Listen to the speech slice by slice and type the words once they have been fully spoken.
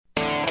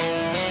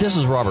This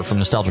is Robert from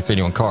Nostalgic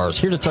Video and Cars,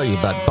 here to tell you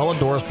about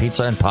Bellador's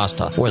Pizza and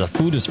Pasta, where the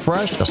food is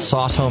fresh, the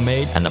sauce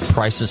homemade, and the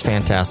price is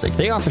fantastic.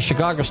 They offer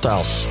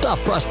Chicago-style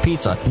stuffed crust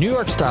pizza, New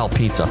York-style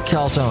pizza,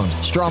 calzones,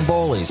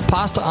 strombolis,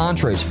 pasta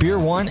entrees, beer,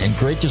 wine, and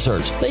great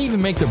desserts. They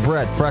even make their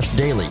bread fresh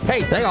daily.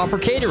 Hey, they offer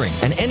catering,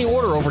 and any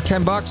order over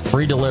 $10,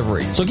 free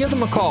delivery. So give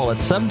them a call at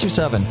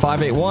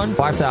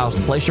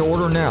 727-581-5000. Place your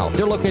order now.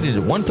 They're located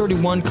at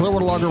 131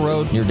 Clearwater Largo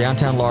Road near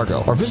downtown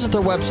Largo, or visit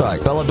their website,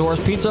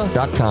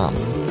 belladorspizza.com.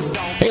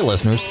 Hey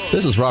listeners,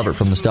 this is Robert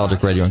from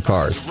Nostalgic Radio and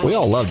Cars. We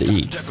all love to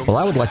eat. Well,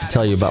 I would like to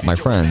tell you about my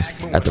friends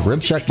at the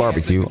Rib Shack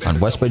Barbecue on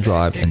West Bay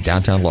Drive in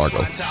downtown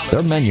Largo.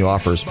 Their menu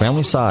offers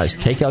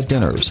family-sized takeout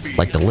dinners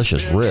like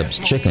delicious ribs,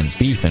 chicken,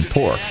 beef, and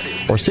pork,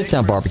 or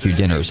sit-down barbecue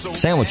dinners,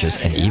 sandwiches,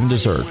 and even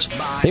desserts.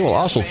 They will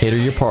also cater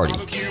your party.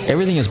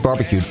 Everything is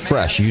barbecued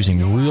fresh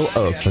using real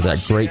oak for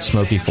that great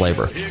smoky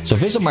flavor. So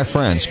visit my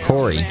friends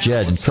Corey,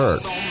 Jed, and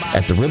Kirk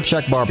at the Rib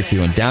Shack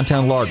Barbecue in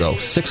downtown Largo,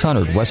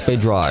 600 West Bay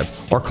Drive,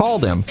 or call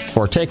them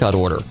for a takeout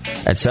order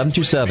at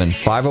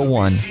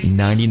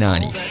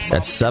 727-501-9090.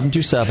 That's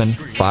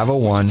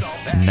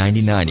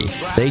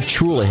 727-501-9090. They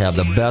truly have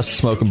the best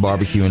smoking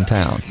barbecue in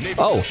town.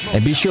 Oh,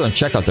 and be sure and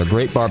check out their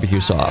great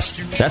barbecue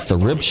sauce. That's the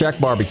Rib Shack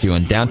Barbecue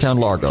in downtown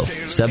Largo,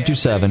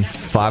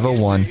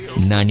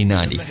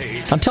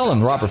 727-501-9090. I'm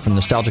telling Robert from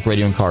Nostalgic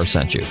Radio and Cars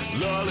sent you.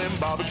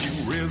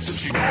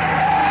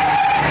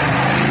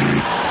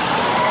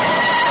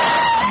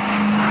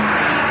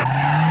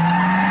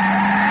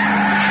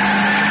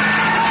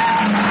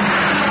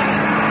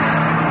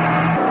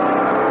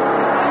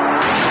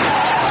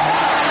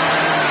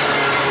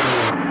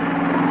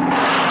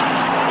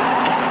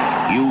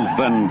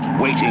 Been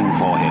waiting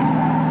for him,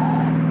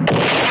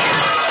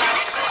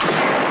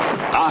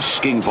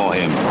 asking for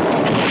him.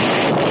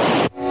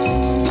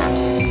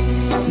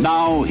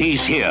 Now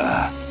he's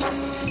here.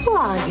 Who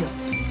are you?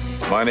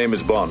 My name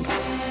is Bond.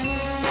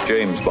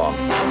 James Bond.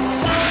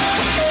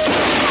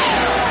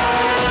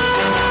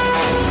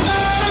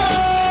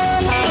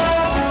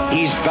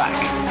 He's back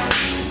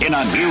in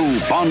a new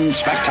Bond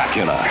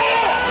spectacular.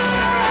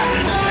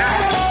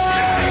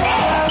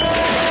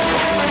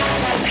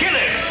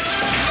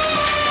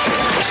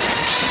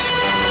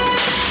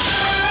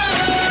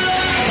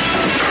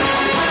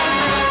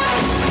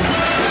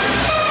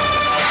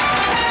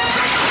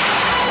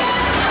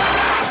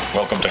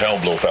 Welcome to hell,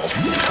 Blofeld.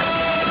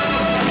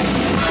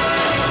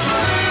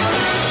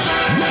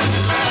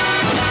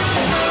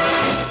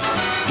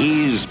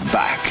 He's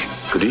back.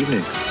 Good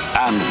evening.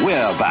 And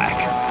we're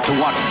back to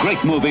what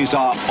great movies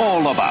are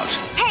all about.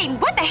 Hey,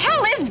 what the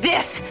hell is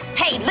this?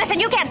 Hey, listen,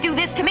 you can't do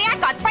this to me.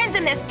 I've got friends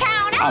in this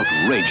town.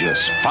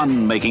 Outrageous,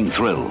 fun-making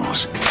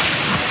thrills.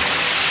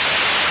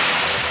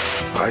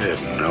 I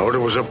didn't know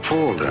there was a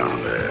pool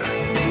down there.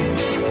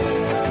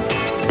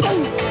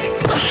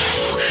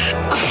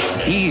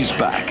 He's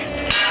back.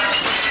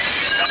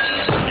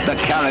 The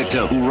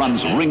character who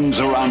runs rings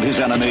around his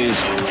enemies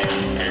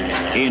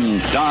in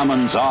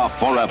Diamonds Are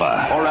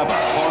Forever. Forever,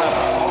 forever.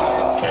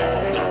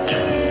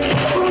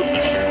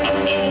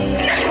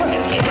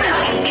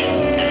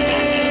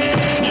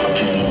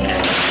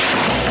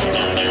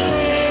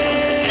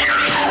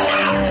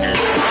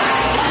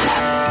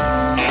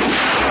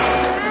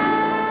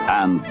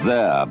 And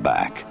they're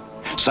back.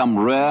 Some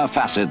rare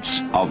facets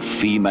of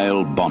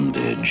female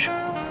bondage.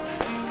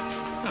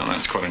 Well,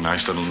 that's quite a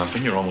nice little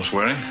nothing you're almost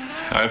wearing.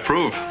 I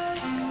approve.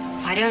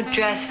 I don't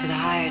dress for the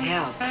hired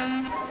help.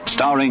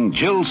 Starring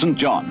Jill St.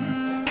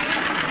 John,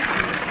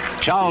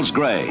 Charles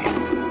Gray,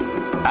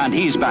 and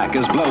he's back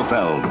as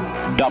Blofeld,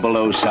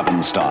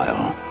 007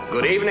 style.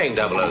 Good evening,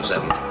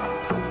 007.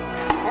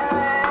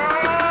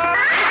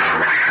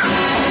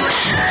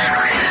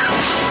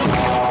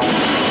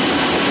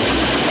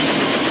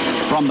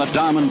 From the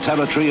Diamond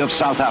Territory of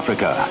South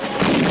Africa.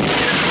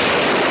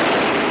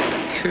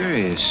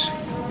 Curious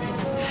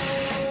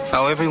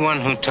how everyone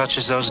who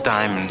touches those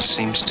diamonds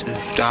seems to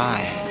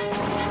die.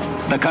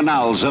 The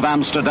canals of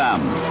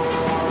Amsterdam.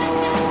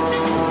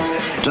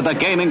 To the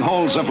gaming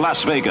halls of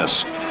Las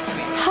Vegas.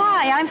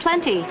 Hi, I'm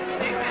Plenty.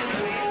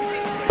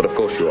 But of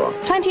course you are.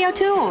 Plenty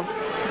O'Toole.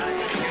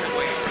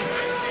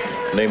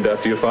 Named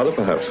after your father,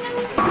 perhaps?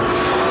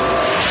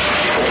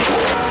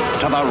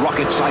 To the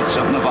rocket sites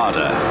of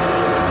Nevada.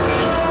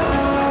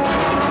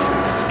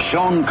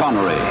 Sean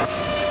Connery,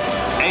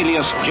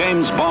 alias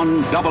James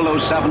Bond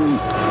 007,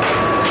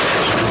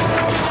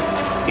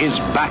 is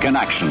back in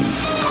action.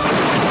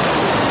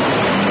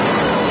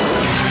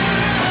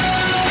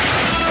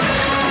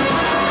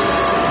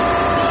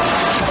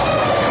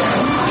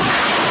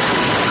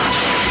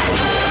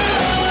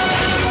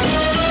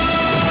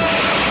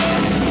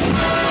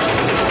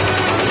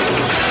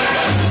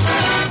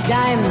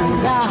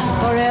 Diamonds are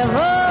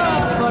forever,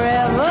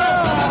 forever,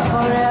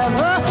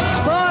 forever,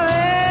 forever.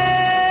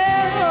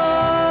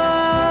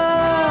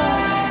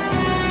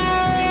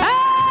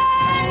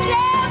 And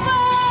ever.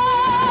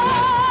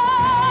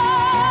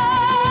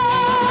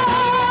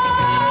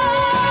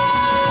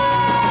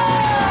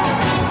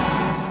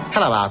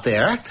 Hello out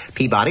there.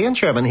 Peabody and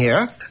Sherman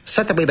here.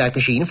 Set the Wayback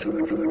Machine.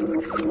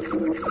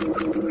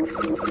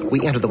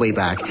 We enter the way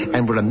back,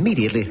 and we're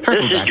immediately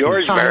hurtled This is back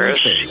George from time and Barris,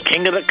 space.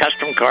 King of the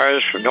Custom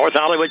Cars from North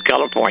Hollywood,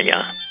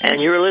 California. And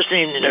you're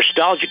listening to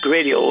Nostalgic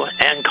Radio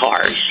and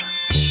Cars.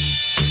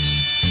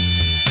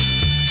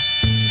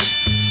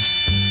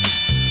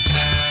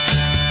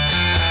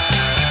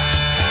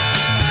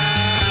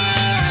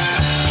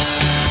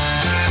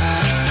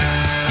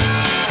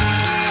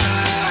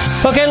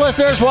 Okay,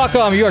 listeners,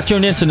 welcome. You are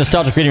tuned in to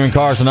Nostalgic Radio and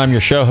Cars, and I'm your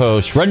show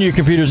host. Run your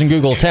computers and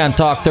Google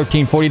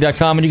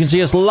TanTalk1340.com, and you can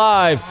see us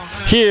live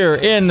here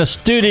in the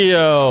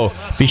studio.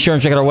 Be sure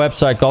and check out our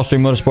website,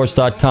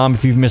 GulfstreamMotorsports.com.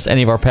 If you've missed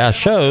any of our past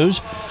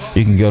shows,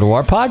 you can go to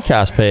our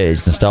podcast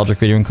page,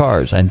 Nostalgic Radio and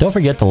Cars. And don't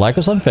forget to like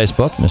us on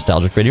Facebook,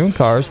 Nostalgic Radio and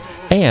Cars,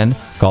 and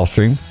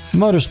Gulfstream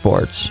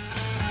Motorsports.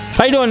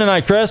 How you doing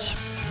tonight, Chris?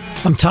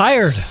 I'm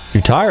tired.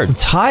 You're tired? I'm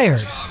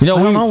tired. You know,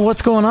 I don't know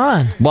what's going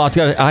on. Well,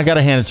 I got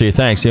to hand it to you.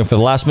 Thanks. For the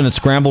last minute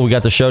scramble, we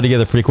got the show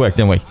together pretty quick,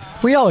 didn't we?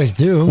 We always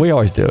do. We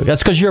always do.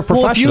 That's because you're a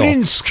professional. Well, if you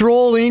didn't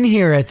stroll in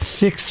here at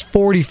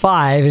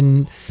 6:45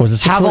 and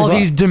have all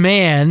these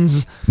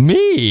demands.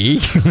 Me?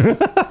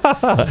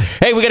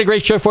 Hey, we got a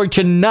great show for you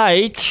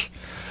tonight.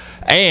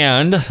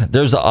 And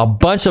there's a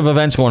bunch of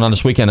events going on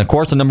this weekend. Of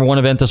course, the number one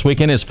event this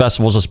weekend is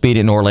Festivals of Speed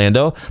in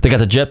Orlando. They got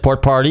the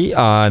Jetport Party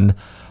on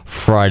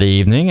Friday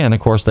evening, and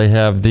of course they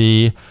have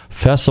the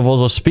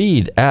Festivals of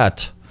Speed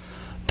at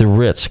the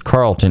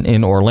Ritz-Carlton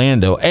in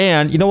Orlando.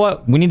 And you know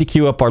what? We need to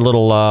queue up our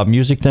little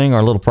music thing,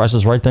 our little Price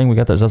is Right thing. We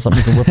got that. Is that something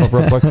you can whip up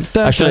real quick?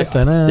 Yeah,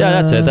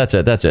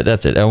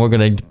 that's it. And we're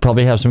going to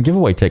probably have some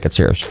giveaway tickets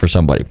here for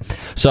somebody.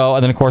 So,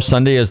 and then of course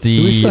Sunday is the.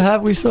 Do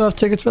we still have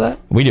tickets for that?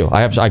 We do.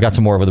 I got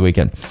some more over the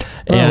weekend.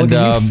 Oh, and look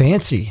at you,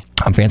 fancy.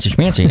 I'm fancy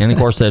schmancy. And of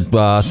course,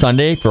 that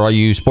Sunday, for all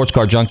you sports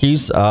car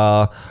junkies,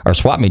 or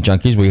swap meet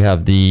junkies, we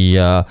have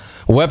the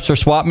Webster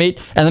swap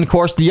meet. And then, of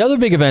course, the other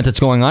big event that's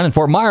going on in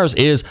Fort Myers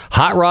is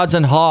Hot Rods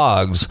and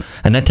Hogs.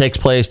 And that takes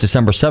place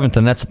December 7th,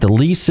 and that's at the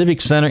Lee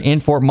Civic Center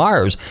in Fort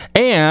Myers.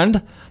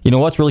 And you know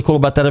what's really cool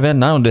about that event?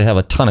 Not only do they have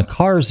a ton of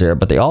cars there,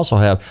 but they also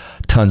have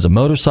tons of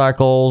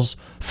motorcycles,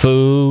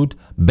 food,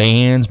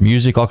 bands,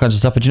 music, all kinds of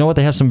stuff. But you know what?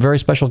 They have some very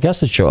special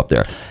guests that show up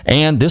there.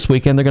 And this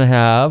weekend, they're going to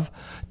have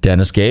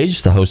Dennis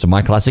Gage, the host of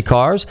My Classic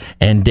Cars,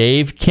 and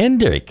Dave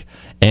Kindig.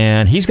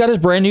 And he's got his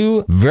brand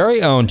new,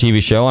 very own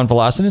TV show on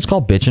Velocity. It's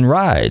called Bitchin'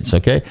 Rides,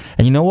 okay?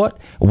 And you know what?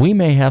 We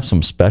may have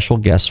some special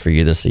guests for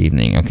you this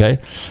evening, okay?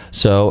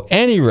 So,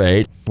 any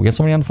rate, we got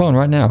somebody on the phone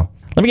right now.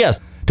 Let me guess.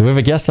 Do we have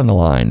a guest on the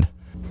line?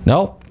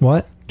 No?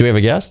 What? Do we have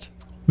a guest?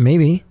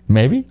 Maybe.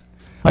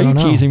 Are you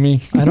teasing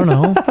me? I don't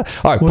know. All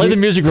right, play the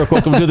music real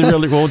quick. We'll do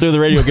the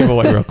radio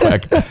giveaway real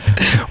quick.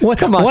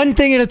 Come on. One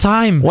thing at a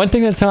time. One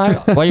thing at a time?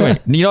 Well, anyway,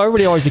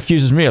 everybody always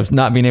accuses me of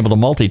not being able to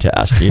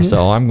multitask,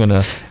 so I'm going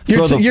to...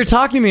 You're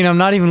talking to me, and I'm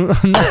not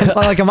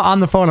like I'm on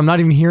the phone. I'm not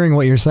even hearing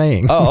what you're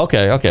saying. Oh,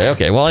 okay.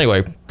 Well,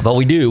 anyway, but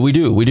we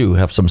do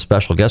have some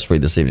special guests for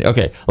you this evening.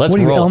 Okay, let's roll. What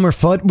are you, Elmer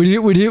Fudd? We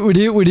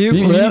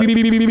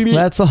do.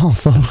 That's all,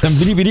 folks.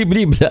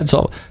 That's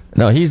all.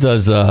 No, he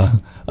does...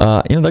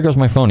 there goes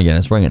my phone again.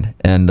 It's ringing.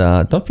 And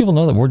don't people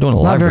know that we're doing a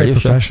live radio show?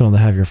 It's not very professional to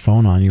have your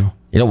phone on you.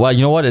 You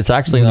know what? It's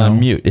actually on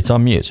mute. It's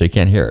on mute, so you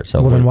can't hear it.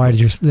 So well, then why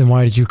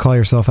did you call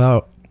yourself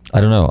out? I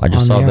don't know. I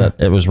just saw that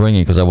it was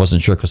ringing because I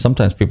wasn't sure. Because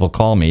sometimes people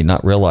call me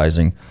not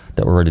realizing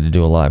that we're ready to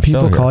do a live show.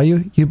 People call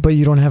you, but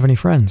you don't have any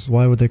friends.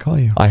 Why would they call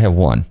you? I have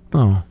one.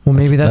 Oh, well,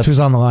 maybe that's who's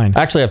on the line.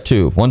 Actually, I have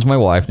two. One's my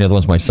wife, and the other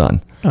one's my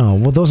son. Oh,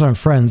 well, those aren't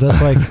friends.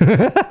 That's like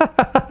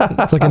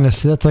that's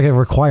like a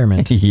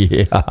requirement.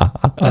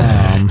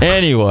 Yeah.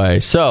 Anyway,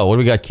 so what do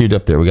we got queued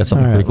up there? We got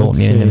something pretty cool. Let's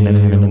see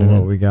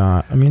what we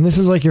got. I mean, this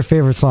is like your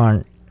favorite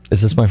song.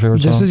 Is this my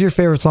favorite song? This is your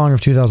favorite song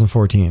of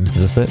 2014. Is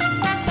this it?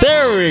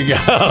 There we go.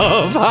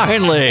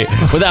 Finally.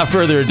 Without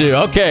further ado.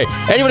 Okay.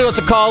 Anybody wants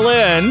to call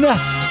in?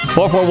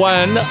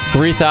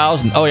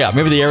 441-3000. Oh, yeah.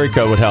 Maybe the area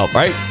code would help,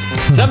 right?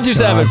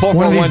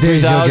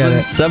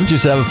 727-441-3000.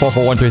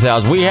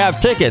 727-441-3000. We have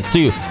tickets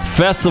to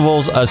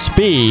Festivals of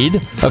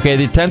Speed. Okay,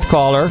 the 10th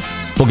caller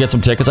will get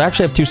some tickets. I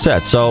actually have two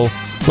sets, so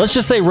let's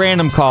just say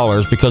random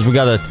callers because we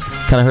got to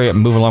kind of hurry up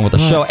and move along with the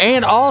show.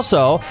 And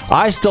also,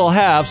 I still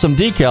have some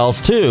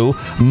decals to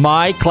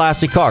My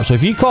Classic Car. So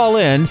if you call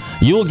in,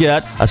 you'll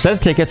get a set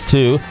of tickets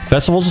to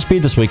Festivals of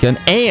Speed this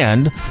weekend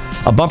and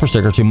a bumper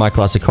sticker to My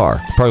Classic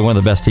Car. Probably one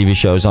of the best TV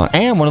shows on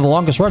and one of the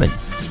longest running.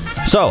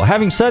 So,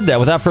 having said that,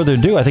 without further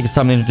ado, I think it's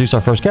time to introduce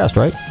our first guest,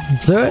 right?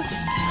 Let's do it.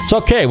 It's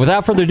okay.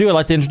 Without further ado, I'd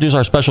like to introduce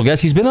our special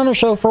guest. He's been on our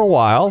show for a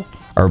while.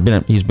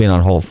 He's been on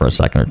hold for a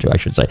second or two, I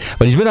should say.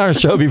 But he's been on our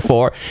show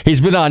before. He's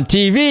been on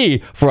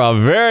TV for a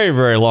very,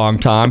 very long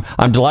time.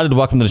 I'm delighted to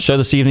welcome to the show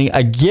this evening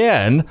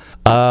again,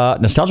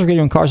 Nostalgic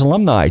Radio and Cars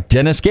alumni,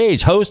 Dennis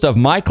Gage, host of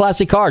My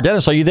Classic Car.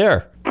 Dennis, are you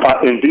there?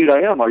 Indeed, I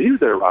am. Are you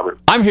there, Robert?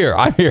 I'm here.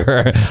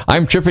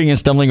 I'm tripping and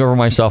stumbling over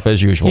myself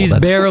as usual. He's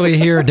barely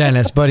here,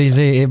 Dennis, but he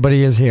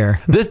is here.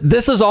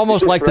 This is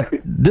almost like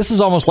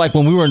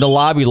when we were in the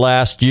lobby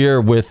last year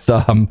with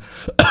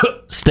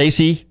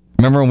Stacy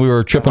Remember when we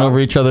were tripping over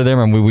each other there?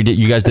 Remember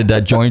you guys did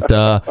that joint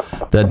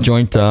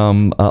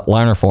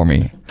liner for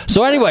me.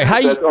 So anyway,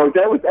 that was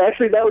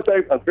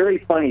a very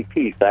funny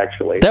piece,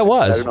 actually. That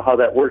was. I don't know how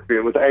that worked.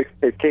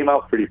 It came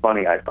out pretty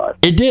funny, I thought.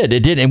 It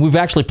did, and we've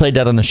actually played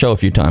that on the show a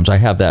few times. I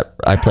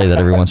play that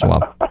every once in a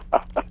while.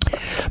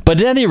 But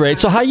at any rate,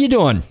 so how you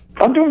doing?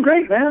 I'm doing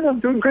great, man. I'm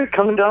doing great.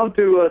 Coming down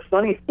to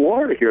sunny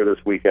Florida here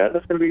this weekend.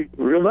 That's going to be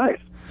real nice.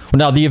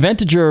 Now, the event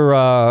that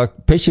you're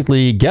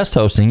basically guest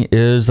hosting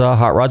is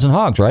Hot Rods and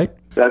Hogs, right?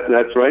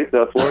 That's right.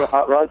 Florida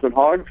Hot Rods and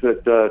Hogs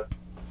at the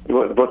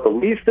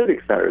Lee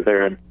Civic Center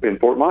there in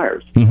Fort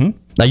Myers. Mm-hmm.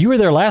 Now, you were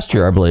there last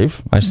year, I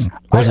believe. Or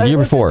was it the year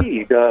before?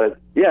 Indeed.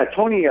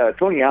 Tony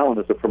Allen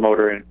is the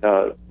promoter, and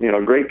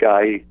great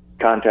guy. He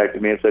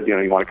contacted me and said,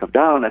 you want to come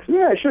down? I said,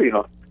 yeah,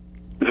 sure.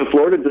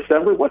 Florida in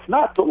December. What's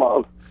not to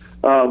love?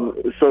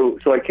 So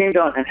I came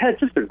down and had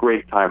just a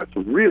great time. It's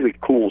a really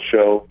cool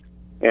show.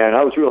 And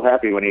I was real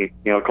happy when he,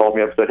 called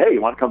me up and said, hey,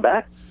 you want to come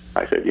back?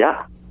 I said,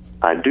 yeah,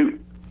 I do.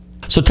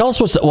 So tell us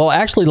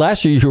actually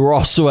last year you were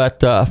also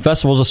at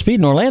Festivals of Speed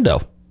in Orlando.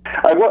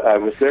 I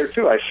was there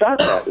too. I shot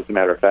that, as a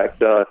matter of fact.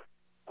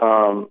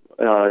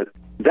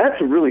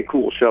 That's a really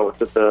cool show.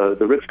 It's at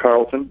the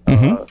Ritz-Carlton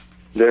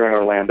there in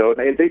Orlando.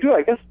 And they do,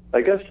 I guess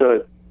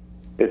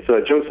it's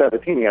Joe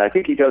Sabatini, and I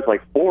think he does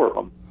like 4 of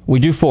them. We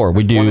do 4.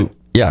 We do...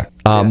 Yeah.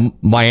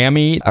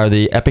 Miami are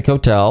the Epic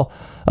Hotel,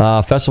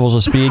 Festivals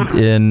of Speed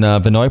in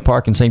Vinoy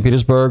Park in St.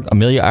 Petersburg,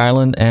 Amelia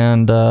Island,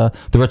 and the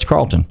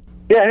Ritz-Carlton.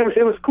 Yeah,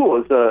 it was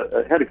cool.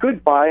 It had a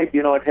good vibe.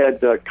 It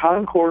had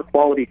Concours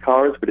quality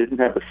cars, but it didn't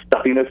have the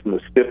stuffiness and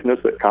the stiffness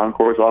that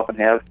Concours often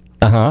have.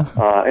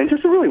 And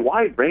just a really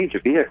wide range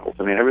of vehicles.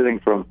 I mean, everything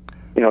from,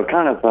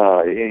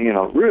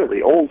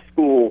 really old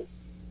school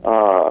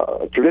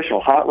traditional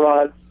hot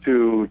rods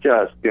to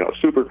just,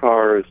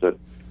 supercars and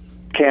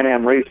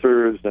Can-Am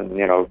racers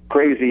and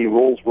crazy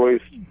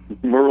Rolls-Royce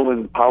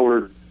Merlin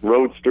powered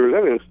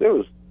roadsters. It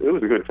was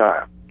a good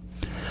time.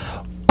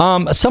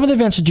 Some of the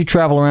events that you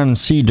travel around and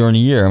see during the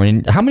year. I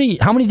mean, how many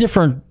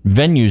different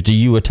venues do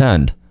you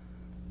attend?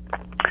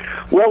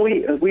 Well,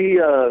 we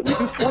do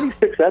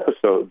 26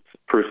 episodes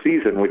per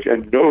season,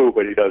 and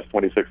nobody does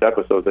 26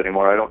 episodes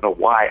anymore. I don't know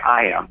why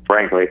I am,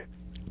 frankly,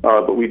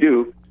 but we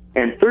do.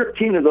 And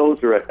 13 of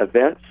those are at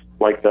events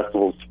like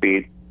Festival of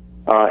Speed,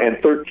 and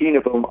 13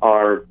 of them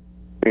are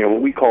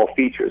what we call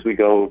features. We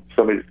go,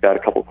 somebody's got a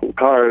couple cool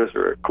cars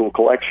or a cool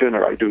collection,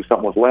 or I do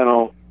something with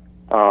Leno.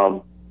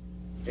 So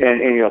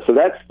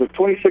that's the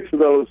 26 of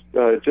those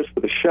just for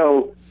the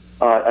show.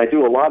 I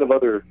do a lot of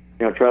other,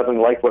 traveling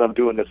like what I'm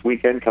doing this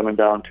weekend, coming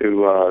down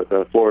to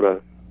the Florida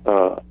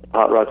Hot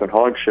Rods and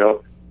Hogs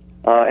show.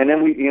 And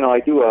then I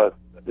do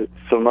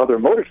some other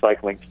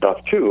motorcycling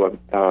stuff too.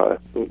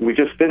 We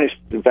just finished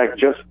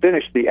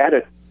the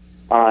edit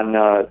on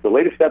the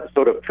latest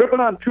episode of Tripping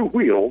on Two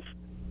Wheels,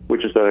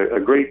 which is a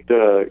great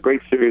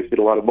series. Did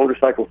a lot of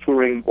motorcycle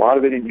touring, a lot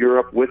of it in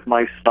Europe with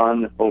my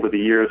son over the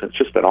years. It's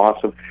just been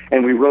awesome.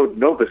 And we rode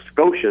Nova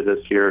Scotia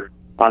this year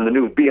on the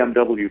new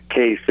BMW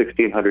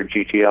K1600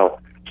 GTL.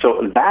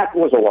 So that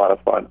was a lot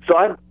of fun. So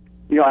I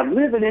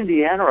live in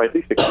Indiana, or at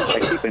least I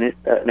keep an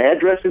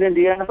address in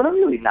Indiana, but I'm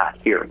really not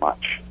here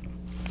much.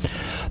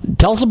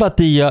 Tell us about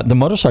the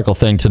motorcycle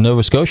thing to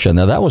Nova Scotia.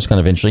 Now, that was kind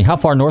of interesting. How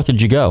far north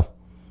did you go?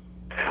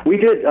 We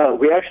did.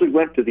 We actually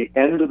went to the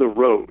end of the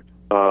road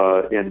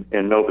in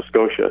Nova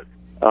Scotia.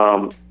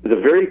 The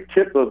very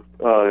tip of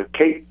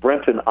Cape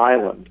Breton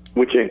Island,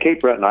 which in Cape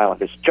Breton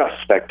Island is just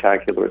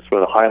spectacular. It's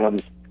where the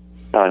Highlands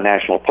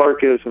National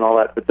Park is and all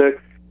that. But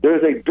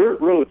there's a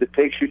dirt road that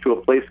takes you to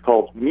a place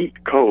called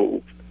Meat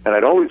Cove. And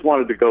I'd always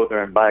wanted to go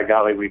there, and by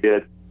golly, we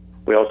did.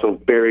 We also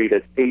buried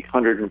an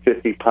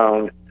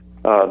 850-pound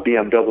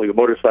BMW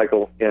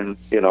motorcycle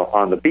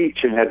on the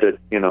beach and had to,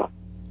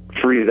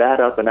 free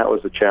that up, and that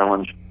was a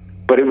challenge.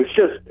 But it was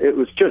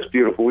just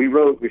beautiful. We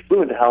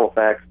flew into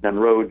Halifax and then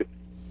rode,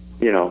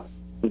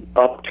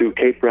 up to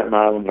Cape Breton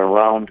Island and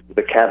around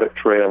the Cabot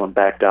Trail and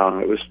back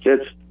down.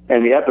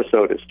 And the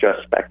episode is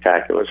just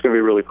spectacular. It's going to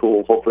be really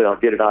cool. Hopefully I'll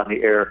get it on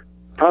the air,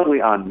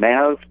 probably on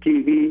MAV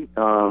TV,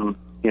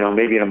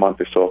 maybe in a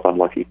month or so if I'm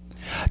lucky.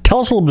 Tell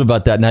us a little bit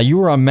about that. Now, you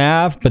were on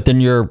MAV, but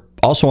then you're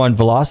also on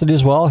Velocity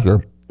as well?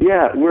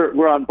 Yeah,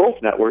 we're on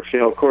both networks.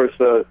 Of course,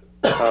 we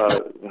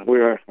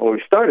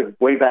started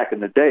way back in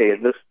the day,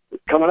 and this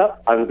coming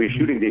up, I will be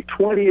shooting the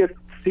 20th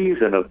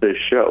season of this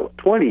show.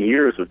 20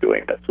 years of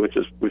doing this, which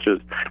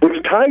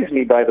ties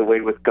me, by the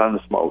way, with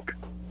Gunsmoke.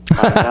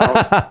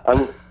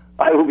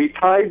 I will be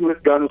tied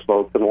with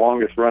Gunsmoke for the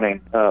longest running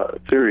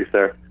series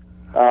there.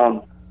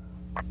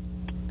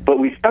 But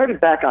we started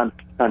back on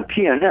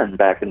TNN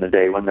back in the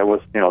day when there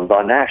was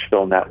the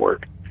Nashville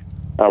network,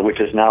 which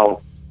is now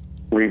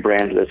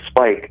rebranded as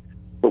Spike.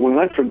 But we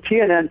went from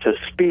TNN to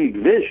Speed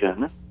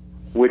Vision,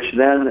 which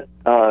then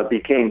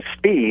became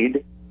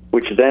Speed,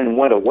 which then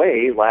went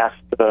away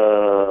last,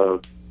 I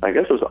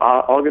guess it was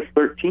August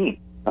 2013.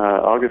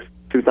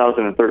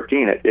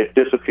 It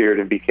disappeared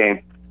and became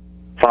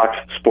Fox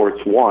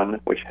Sports 1,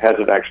 which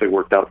hasn't actually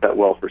worked out that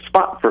well for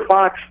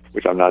Fox,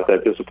 which I'm not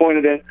that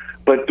disappointed in.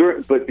 But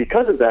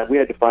because of that, we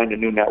had to find a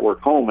new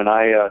network home, and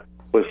I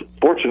was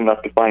fortunate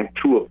enough to find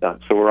 2 of them.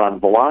 So we're on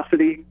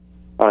Velocity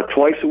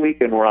twice a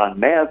week, and we're on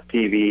MAV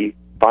TV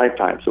 5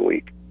 times a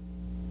week.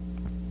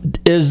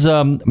 Is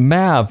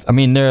MAV, I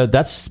mean,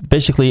 that's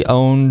basically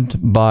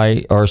owned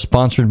by or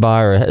sponsored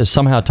by or is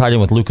somehow tied in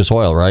with Lucas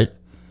Oil, right?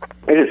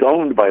 It is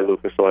owned by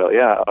Lucas Oil,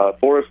 yeah.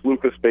 Forrest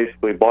Lucas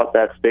basically bought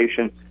that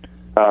station.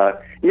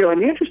 You know,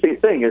 and the interesting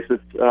thing is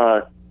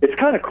it's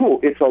kind of cool.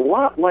 It's a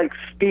lot like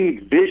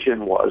Speed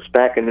Vision was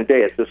back in the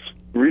day. It's this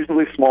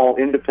reasonably small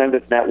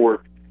independent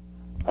network,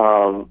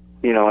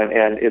 you know,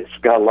 and it's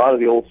got a lot of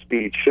the old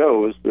Speed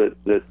shows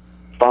that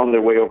found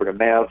their way over to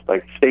MAV.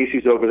 Like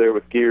Stacy's over there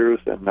with Gears,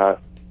 and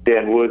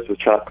Dan Woods with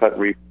Chop Cut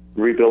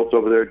Rebuilds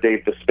over there.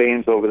 Dave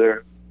Despain's over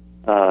there.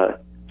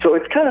 So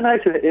it's kind of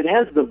nice. It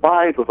has the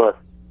vibe of a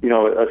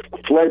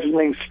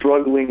fledgling,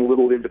 struggling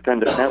little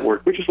independent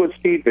network, which is what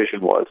Speed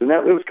Vision was. And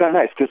it was kind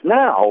of nice, because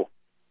now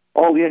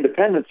all the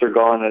independents are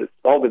gone, and it's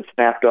all been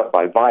snapped up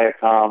by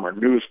Viacom or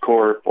News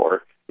Corp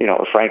or,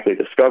 frankly,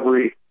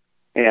 Discovery.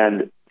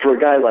 And for a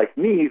guy like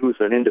me, who's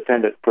an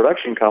independent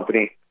production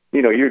company,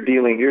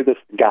 you're this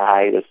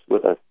guy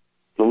with a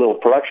little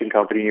production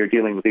company, and you're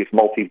dealing with these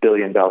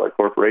multi-billion-dollar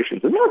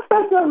corporations. And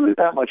that's not really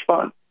that much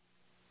fun.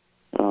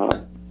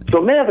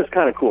 So MAV is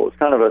kind of cool. It's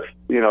kind of a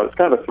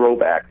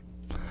throwback.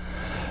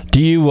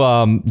 Do you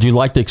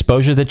like the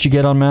exposure that you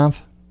get on MAV?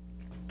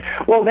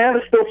 Well, MAV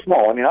is still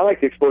small. I mean, I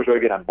like the exposure I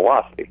get on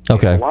Velocity.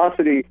 Okay.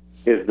 Velocity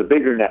is the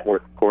bigger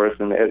network, of course,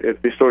 and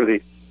it's sort of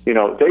they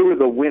were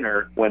the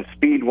winner when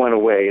Speed went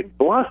away.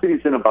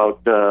 Velocity's in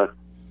about,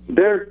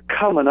 they're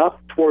coming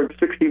up towards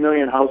 60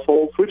 million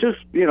households, which is,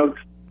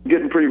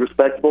 getting pretty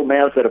respectable.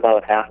 MAV's at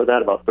about half of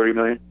that, about 30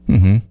 million.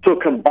 Mm-hmm. So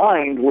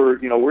combined, we're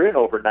in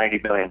over 90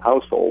 million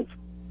households.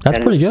 That's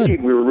pretty good.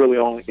 Speed, we were really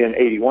only in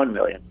 81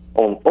 million.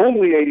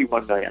 Only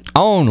 81 million.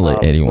 Only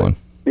 81.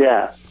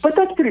 Yeah, but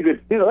that's pretty good.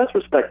 That's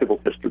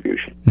respectable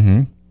distribution.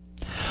 Mm-hmm.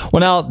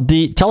 Well, now,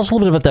 tell us a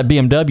little bit about that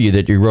BMW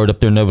that you rode up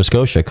there in Nova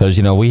Scotia, because,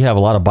 we have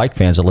a lot of bike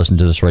fans that listen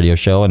to this radio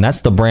show, and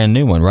that's the brand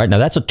new one, right? Now,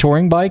 that's a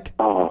touring bike?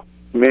 Oh,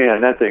 man,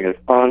 that thing is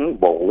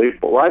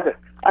unbelievable. I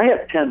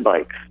have 10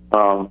 bikes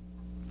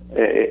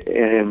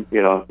in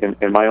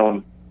my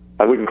own,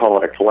 I wouldn't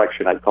call it a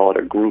collection, I'd call it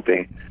a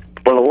grouping.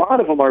 But a lot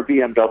of them are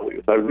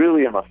BMWs. I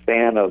really am a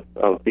fan of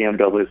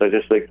BMWs. I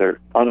just think they're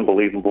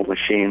unbelievable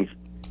machines.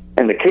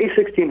 And the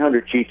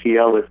K1600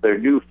 GTL is their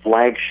new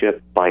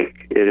flagship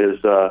bike. It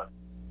is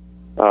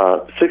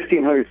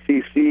 1600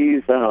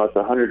 cc's. I don't know, it's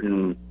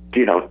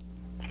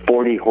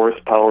 140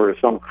 horsepower or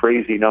some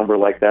crazy number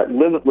like that.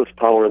 Limitless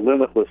power,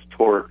 limitless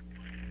torque.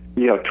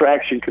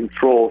 Traction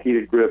control,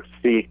 heated grips,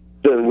 seat,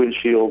 the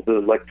windshield, the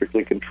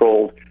electrically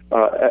controlled.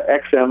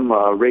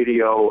 XM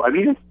radio. I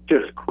mean, it's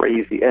just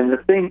crazy. And the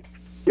thing,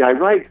 I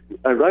ride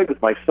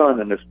with my son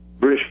and this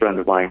British friend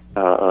of mine,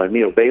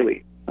 Neil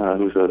Bailey,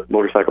 who's a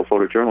motorcycle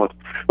photojournalist.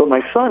 But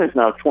my son is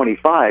now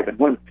 25, and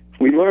when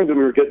we learned that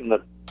we were getting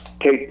the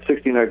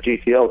K1600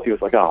 GTLs, he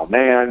was like, "Oh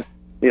man,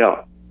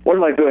 what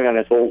am I doing on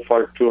this old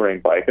fart touring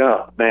bike?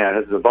 Oh man,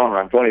 this is a bummer.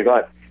 I'm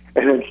 25."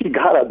 And then he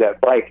got on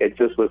that bike and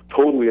just was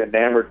totally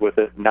enamored with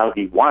it. And now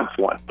he wants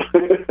one.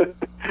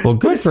 Well,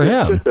 good for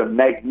him. It's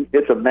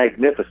a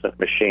magnificent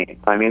machine.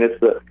 I mean, it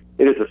is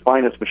the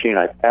finest machine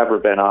I've ever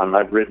been on.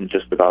 I've ridden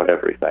just about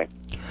everything.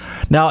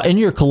 Now, in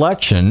your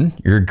collection,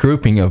 your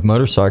grouping of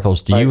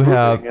motorcycles, do you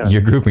have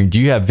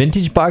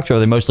vintage bikes, or are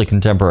they mostly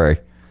contemporary?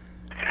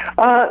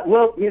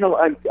 Well,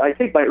 I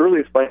think my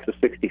earliest bike's a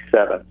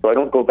 67, so I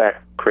don't go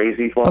back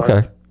crazy far.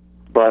 Okay.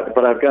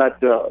 But I've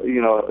got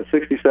a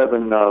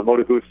 67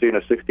 Moto Guzzi and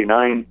a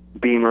 69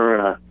 Beamer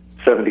and a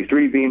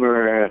 73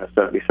 Beamer and a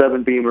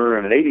 77 Beamer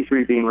and an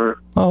 83 Beamer.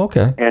 Oh,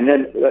 okay. And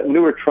then a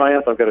newer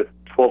Triumph. I've got a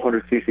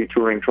 1200cc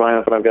touring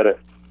Triumph, and I've got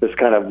this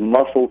kind of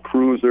muscle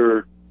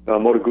cruiser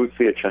Moto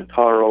Guzzi, a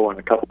Centaro, and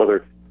a couple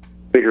other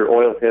bigger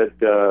oilhead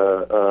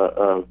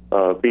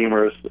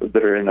Beamers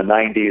that are in the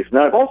 90s.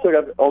 Now I've also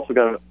got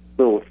a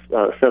little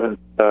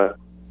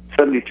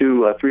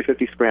 72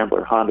 350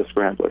 Scrambler, Honda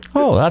Scrambler.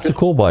 Oh, that's a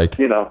cool bike.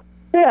 Yeah,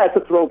 it's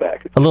a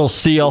throwback. A little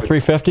CL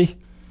 350?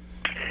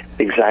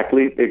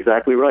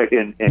 Exactly right.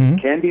 In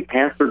Candy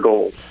Panther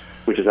Gold,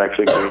 which is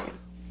actually green.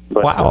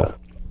 But, wow.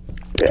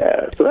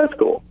 Yeah, so that's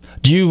cool.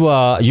 Do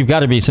you've got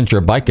to be, since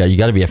you're a bike guy, you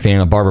got to be a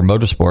fan of Barber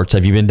Motorsports.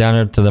 Have you been down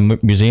there to the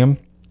museum?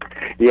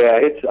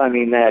 Yeah,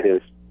 that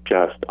is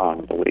just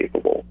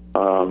unbelievable.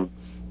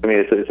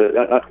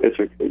 It's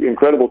an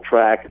incredible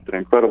track. It's an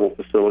incredible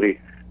facility.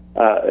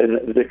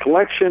 And the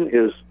collection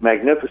is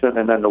magnificent,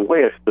 and then the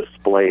way it's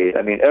displayed.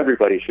 I mean,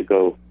 everybody should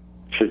get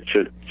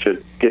to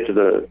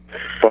the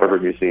Barber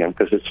Museum,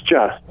 because it's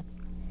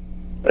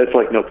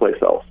like no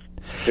place else.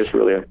 It's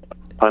really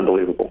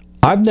unbelievable.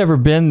 I've never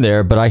been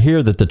there, but I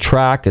hear that the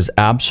track is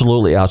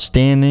absolutely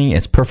outstanding.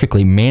 It's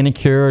perfectly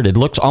manicured. It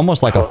looks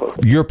almost like a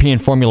European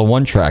Formula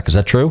One track. Is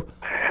that true?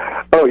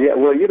 Oh yeah.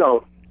 Well,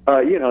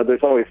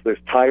 there's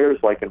tires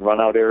like in run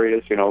out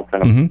areas,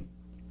 kind of,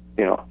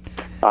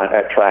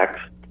 at tracks.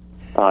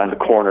 and the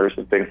corners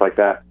and things like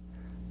that.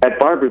 At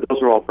Barber,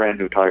 those are all brand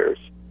new tires.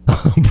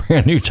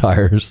 Brand new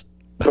tires.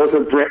 Those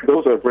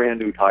are brand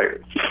new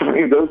tires. I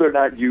mean, those are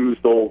not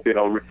used old.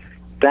 And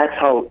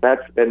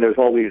there's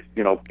all these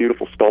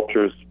beautiful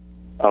sculptures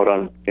out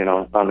on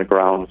on the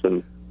grounds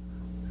and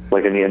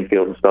like in the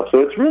infield and stuff.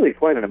 So it's really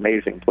quite an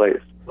amazing place.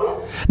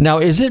 Now,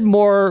 is it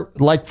more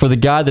like for the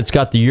guy that's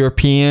got the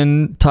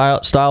European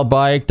style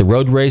bike, the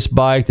road race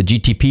bike, the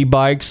GTP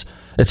bikes?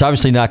 It's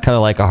obviously not kind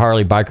of like a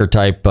Harley biker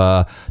type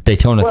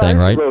Daytona thing,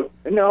 right?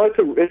 No,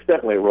 it's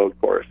definitely a road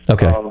course.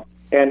 Okay.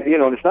 And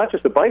it's not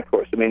just a bike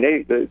course. I mean,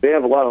 they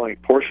have a lot of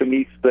like Porsche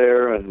meets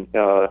there, and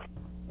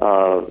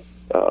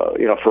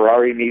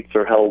Ferrari meets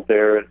are held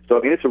there. So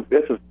I mean,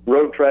 it's a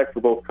road track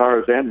for both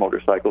cars and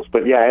motorcycles.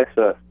 But yeah,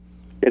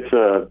 it's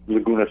a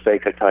Laguna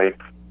Seca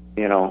type,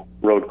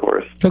 road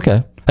course.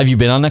 Okay. Have you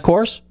been on that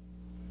course?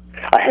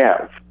 I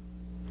have.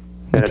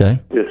 And okay.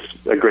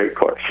 It's a great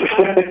course.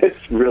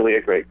 It's really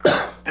a great course.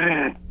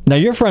 Now,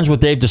 you're friends with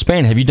Dave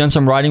Despain. Have you done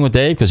some riding with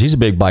Dave? Because he's a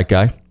big bike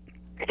guy.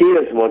 He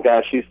is. Well,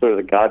 gosh, he's sort of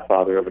the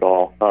godfather of it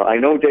all. I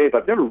know Dave.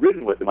 I've never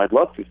ridden with him. I'd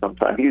love to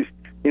sometime. He's,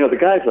 the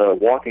guy's a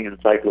walking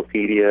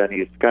encyclopedia, and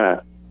he's kind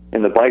of,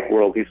 in the bike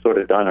world, he's sort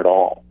of done it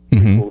all.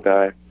 Mm-hmm. Cool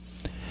guy.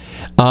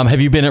 Have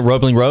you been at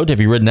Roebling Road?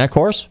 Have you ridden that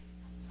course?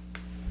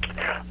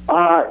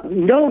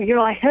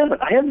 No, I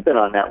haven't. I haven't been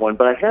on that one,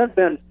 but I have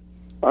been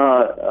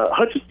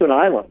Hutchinson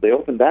Island. They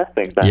opened that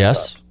thing back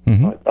yes. up,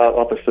 mm-hmm.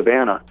 Up of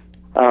Savannah,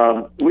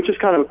 which is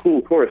kind of a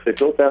cool course. They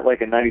built that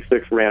like in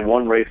 '96, ran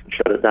one race and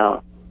shut it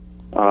down.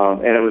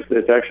 And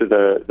it's actually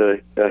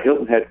the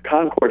Hilton Head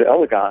Concord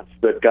Elegance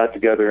that got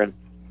together and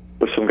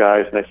with some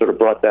guys, and they sort of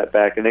brought that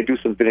back. And they do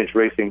some vintage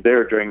racing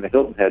there during the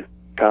Hilton Head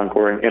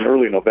Concord in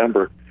early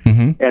November.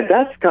 Mm-hmm. And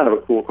that's kind of a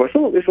cool course.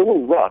 It's a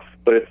little rough,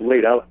 but it's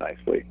laid out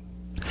nicely.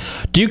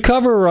 Do you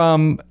cover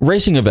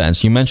racing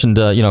events? You mentioned,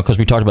 because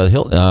we talked about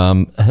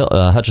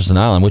Hutchinson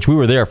Island, which we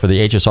were there for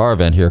the HSR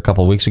event here a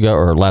couple of weeks ago,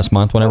 or last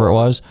month, whenever it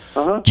was.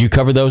 Uh-huh. Do you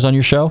cover those on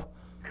your show?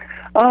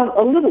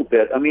 A little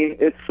bit. I mean,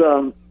 it's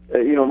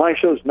my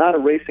show's not a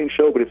racing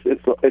show, but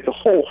it's a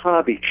whole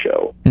hobby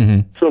show.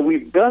 Mm-hmm. So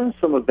we've done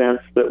some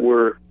events that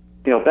were,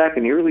 back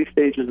in the early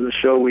stages of the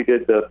show. We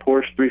did the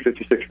Porsche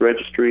 356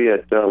 registry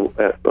at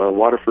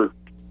Waterford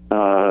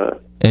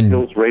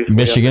Hills Raceway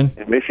Michigan.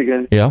 In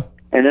Michigan. Yeah.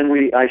 And then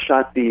I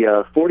shot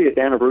the 40th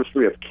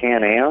anniversary of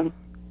Can-Am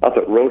up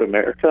at Road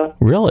America.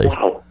 Really?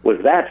 Wow,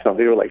 was that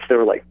something? There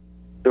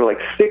were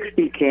like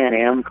 60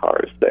 Can-Am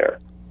cars there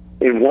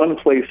in one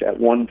place at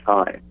one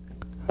time,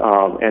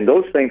 and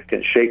those things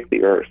can shake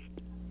the earth.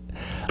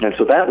 And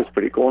so that was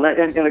pretty cool.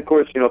 And of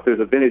course, if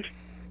there's a vintage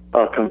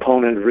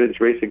component,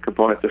 vintage racing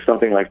component to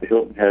something like the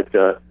Hilton Head,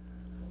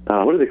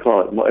 what do they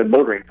call it?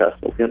 Motoring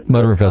Festival.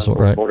 Motoring Festival,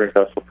 right? Motoring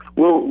Festival.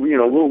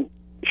 We'll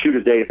shoot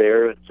a day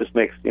there. It just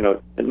makes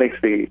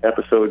the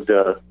episode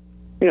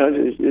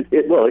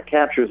it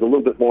captures a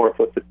little bit more of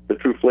what the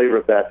true flavor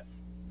of that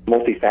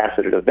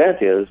multifaceted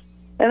event is,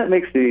 and it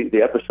makes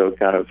the episode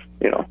kind of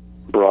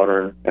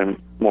broader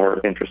and more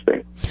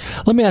interesting.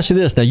 Let me ask you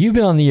this. Now, you've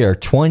been on the air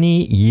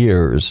 20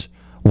 years.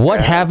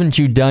 What haven't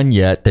you done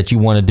yet that you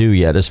want to do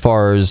yet, as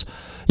far as,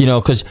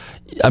 because,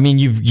 I mean,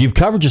 you've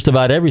covered just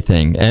about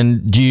everything,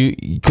 and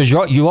because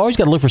you always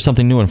got to look for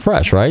something new and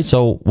fresh, right?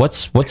 So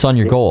what's on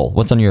your goal?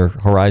 What's on your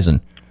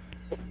horizon?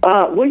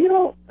 That's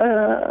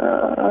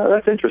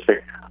interesting.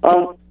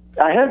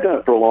 I have done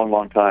it for a long,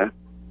 long time,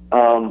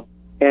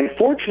 and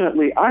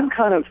fortunately, I'm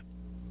kind of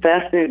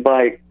fascinated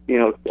by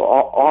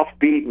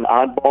offbeat and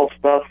oddball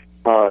stuff.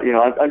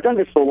 I've done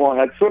this so long.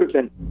 I've sort of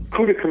been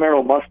Cuda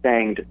Camaro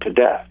Mustanged to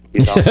death.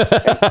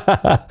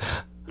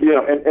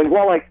 And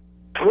while I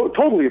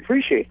totally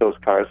appreciate those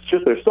cars, it's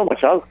just there's so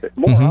much out there,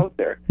 more mm-hmm. out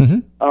there.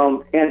 Mm-hmm.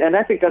 And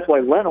I think that's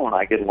why Leno and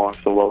I get along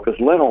so well, because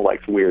Leno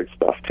likes weird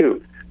stuff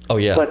too. Oh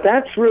yeah. But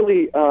that's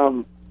really,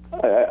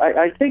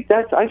 I think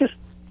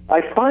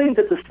I find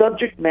that the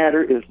subject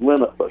matter is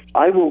limitless.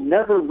 I will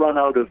never run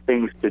out of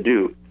things to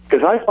do,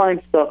 because I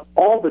find stuff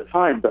all the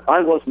time that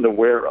I wasn't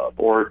aware of,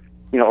 or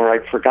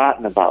I'd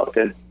forgotten about.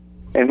 And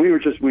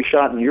we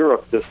shot in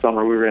Europe this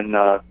summer. We were in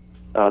the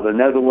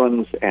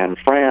Netherlands and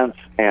France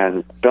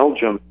and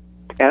Belgium,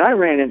 and I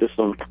ran into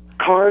some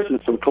cars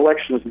and some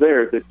collections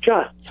there that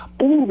just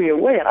blew me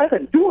away. And I've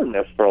been doing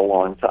this for a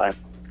long time.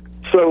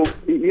 So,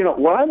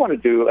 what I want to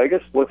do, I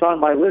guess what's on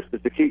my list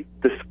is to keep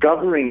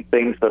discovering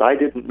things that I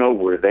didn't know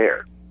were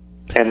there.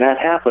 And that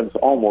happens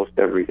almost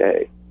every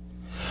day.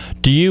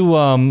 Do you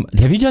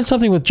have you done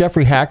something with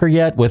Jeffrey Hacker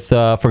yet with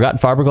Forgotten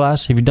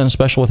Fiberglass? Have you done a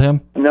special with him?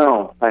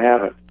 No, I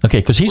haven't. Okay,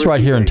 because he's right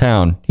here in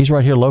town. He's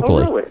right here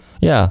locally. Oh, really?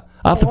 Yeah,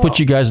 I'll have to put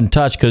you guys in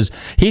touch, because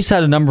he's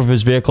had a number of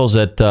his vehicles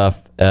at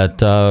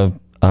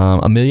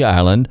Amelia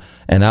Island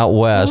and out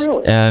west. Oh,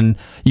 really? And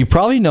you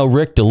probably know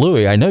Rick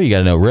DeLuey. I know you got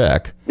to know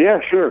Rick. Yeah,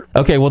 sure.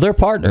 Okay, well, they're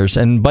partners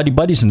and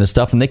buddies in this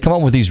stuff, and they come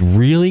up with these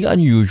really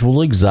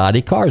unusual,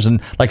 exotic cars.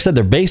 And like I said,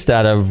 they're based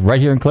out of right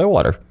here in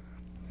Clearwater.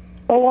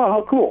 Oh, wow,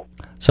 how cool.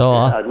 So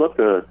I'd love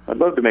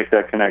to make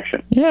that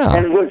connection. Yeah.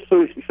 And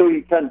so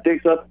he kind of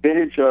digs up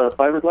vintage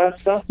fiberglass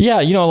stuff.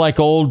 Yeah, like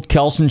old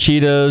Kelson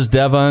Cheetahs,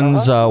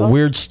 Devons,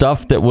 weird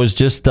stuff that was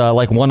just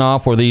like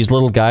one-off, where these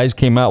little guys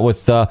came out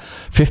with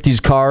 50s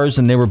cars,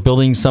 and they were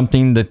building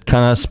something that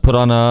kind of put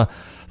on a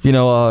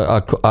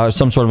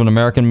some sort of an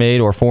American-made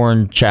or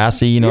foreign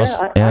chassis.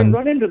 I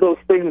run into those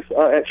things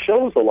at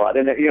shows a lot,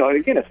 and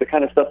again, it's the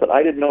kind of stuff that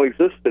I didn't know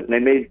existed.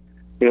 And they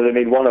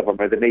made one of them,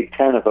 or they made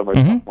 10 of them, or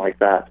something like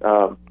that.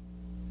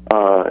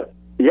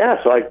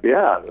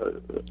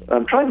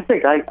 I'm trying to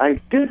think. I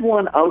did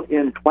one out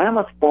in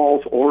Klamath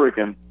Falls,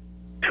 Oregon,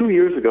 2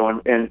 years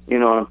ago, and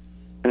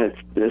it's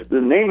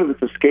the name of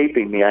it's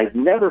escaping me. I'd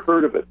never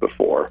heard of it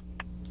before.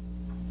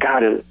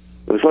 God, it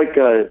was like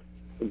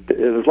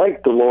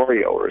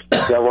Delorio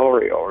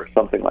or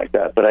something like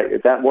that,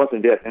 but that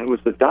wasn't it. And it was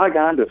the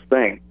doggonedest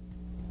thing.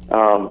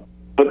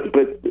 But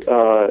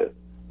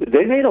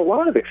they made a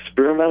lot of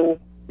experimental,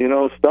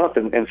 stuff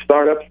and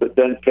startups that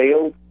then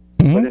failed.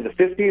 But in the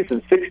 50s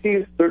and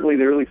 60s, certainly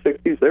the early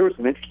 60s, there were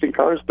some interesting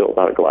cars built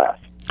out of glass.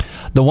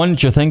 The one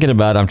that you're thinking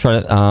about, I'm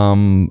trying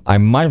to. I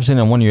might have seen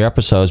it on one of your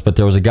episodes, but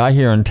there was a guy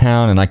here in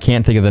town, and I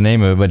can't think of the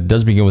name of it, but it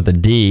does begin with a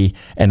D,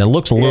 and it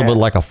looks a little bit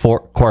like a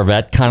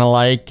Corvette, kind of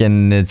like,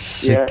 and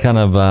it's kind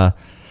of a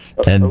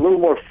little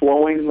more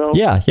flowing, though.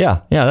 Yeah,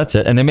 that's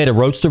it. And they made a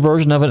roadster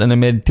version of it, and they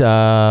made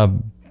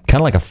kind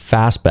of like a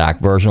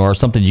fastback version or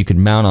something you could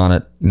mount on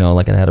it.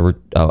 Like it had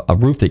a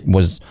roof that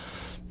was.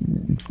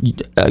 You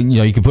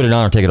could put it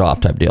on or take it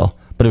off type deal,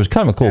 but it was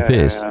kind of a cool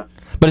piece. Yeah.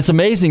 But it's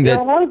amazing that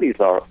a lot of these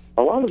were,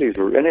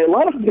 and a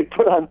lot of them they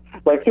put on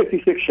like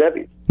 56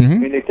 Chevys. I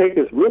mean, they take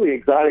this really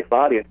exotic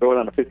body and throw it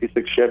on a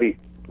 56 Chevy,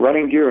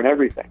 running gear and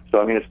everything. So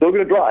I mean, it's still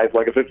going to drive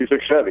like a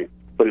 56 Chevy,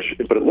 but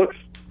it looks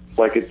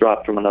like it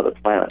dropped from another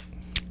planet.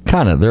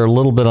 Kind of, they're a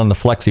little bit on the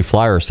flexi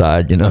flyer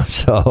side,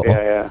 So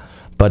yeah.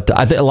 But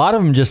I think a lot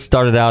of them just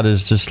started out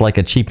as just like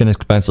a cheap,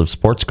 inexpensive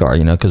sports car,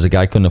 because the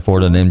guy couldn't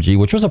afford an MG,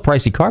 which was a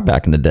pricey car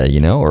back in the day,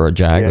 or a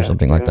Jag or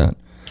something like that.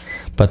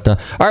 But all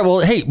right,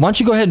 well, hey, why don't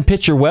you go ahead and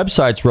pitch your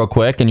websites real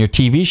quick and your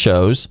TV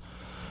shows?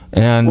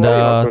 And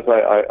of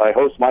course, I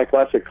host My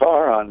Classic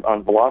Car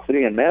on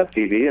Velocity and Mav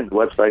TV, and the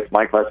website's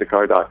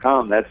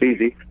myclassiccar.com. That's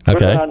easy. Okay.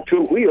 Driven on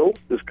Two Wheels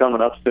is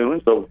coming up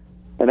soon,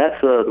 and that's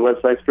the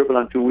website's Driven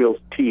on Two Wheels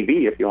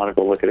TV if you want to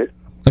go look at it.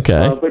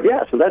 Okay. But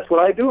yeah, so that's what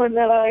I do, and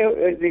then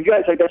you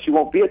guys, I guess you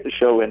won't be at the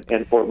show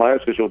in Fort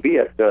Myers because you'll be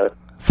at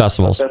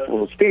festivals.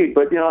 Festival of Speed.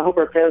 But I hope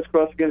our paths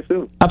cross again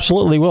soon.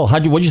 Absolutely will.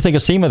 What did you think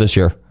of SEMA this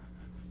year?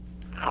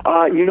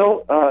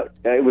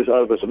 It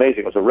was amazing.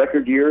 It was a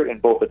record year in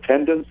both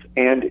attendance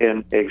and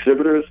in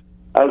exhibitors.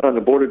 I was on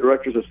the board of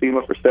directors of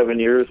SEMA for 7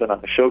 years, and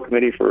on the show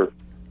committee for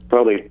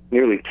probably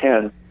nearly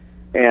 10.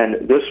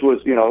 And this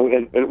was,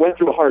 and it went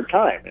through a hard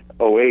time in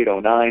 08,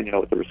 09,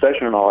 with the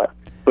recession and all that.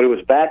 But it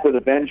was back with a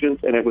vengeance,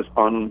 and it was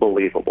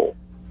unbelievable.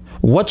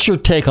 What's your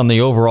take on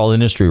the overall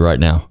industry right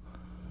now?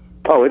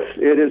 Oh, it's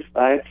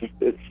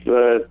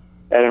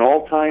at an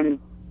all-time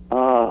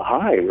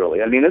high,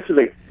 really. I mean, this is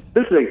a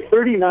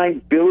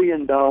 $39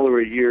 billion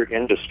a year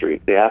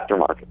industry, the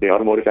aftermarket, the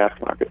automotive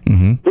aftermarket.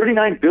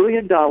 $39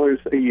 billion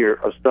a year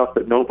of stuff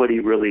that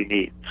nobody really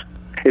needs.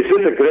 Is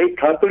this a great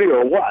company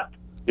or what?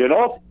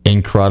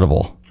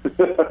 Incredible.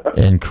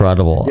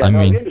 Incredible. Yeah,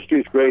 the industry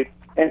is great.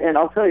 And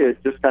I'll tell you,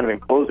 just kind of in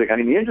closing, I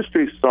mean, the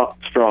industry is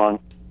strong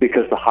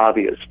because the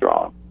hobby is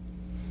strong.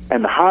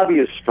 And the hobby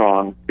is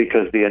strong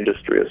because the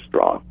industry is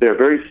strong. They're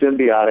very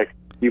symbiotic.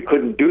 You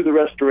couldn't do the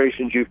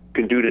restorations you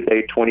can do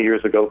today 20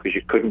 years ago because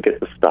you couldn't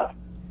get the stuff.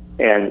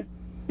 And,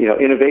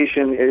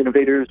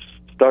 innovators,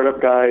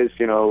 startup guys,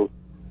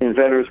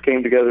 inventors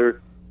came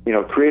together,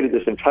 created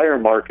this entire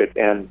market,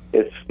 and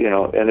it's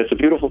a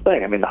beautiful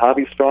thing. I mean, the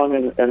hobby's strong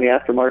and the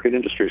aftermarket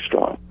industry is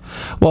strong.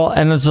 Well,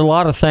 and there's a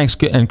lot of thanks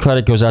and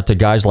credit goes out to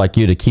guys like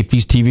you to keep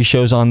these TV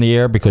shows on the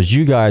air because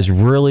you guys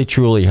really,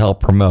 truly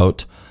help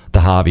promote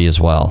the hobby as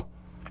well.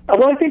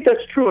 Well, I think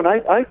that's true, and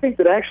I think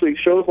that actually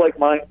shows like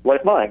mine,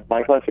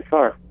 My Classic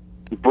Car,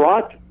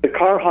 brought the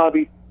car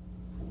hobby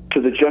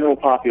to the general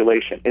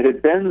population. It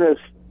had been this,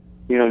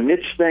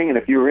 niche thing, and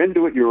if you were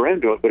into it, you were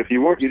into it, but if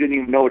you weren't, you didn't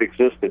even know it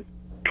existed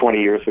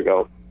 20 years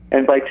ago.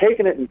 And by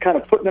taking it and kind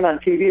of putting it on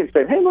TV and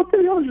saying, hey, look,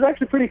 this is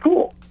actually pretty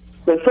cool,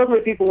 then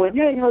suddenly people went,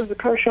 yeah, there's a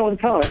car show in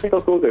town. I think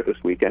I'll go there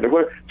this weekend.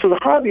 So the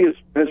hobby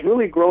has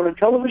really grown, and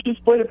television's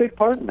played a big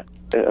part in it,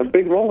 a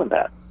big role in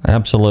that.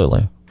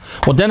 Absolutely.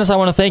 Well, Dennis, I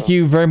want to thank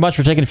you very much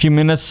for taking a few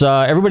minutes.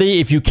 Everybody,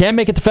 if you can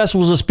make it to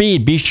Festivals of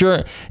Speed, be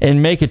sure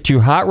and make it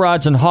to Hot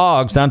Rods and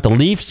Hogs down at the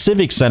Leaf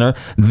Civic Center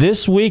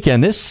this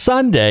weekend, this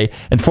Sunday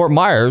in Fort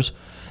Myers,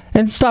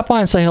 and stop by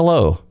and say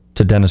hello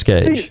to Dennis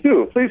Gage. Please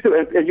do.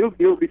 And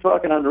you'll be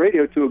talking on the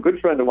radio to a good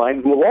friend of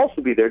mine who will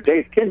also be there,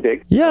 Dave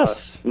Kindig.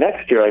 Yes.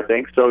 Next year, I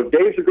think. So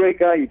Dave's a great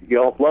guy.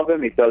 You all love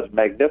him. He does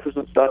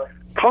magnificent stuff.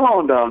 Come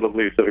on down to the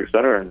Leaf Civic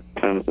Center,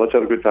 and let's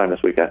have a good time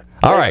this weekend.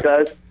 All right,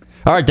 guys.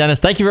 All right, Dennis,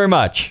 thank you very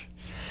much.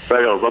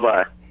 Right,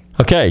 bye-bye.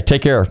 Okay,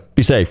 take care.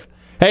 Be safe.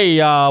 Hey,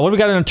 what do we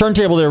got on the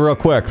turntable there real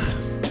quick?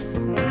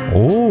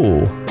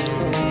 Ooh.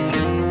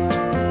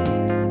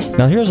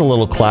 Now here's a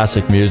little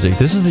classic music.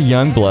 This is the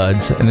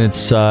Youngbloods, and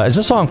it's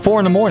a song 4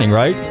 in the morning,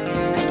 right?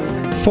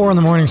 It's 4 in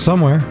the morning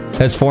somewhere.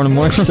 It's 4 in the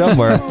morning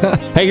somewhere.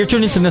 Hey, you're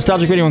tuning into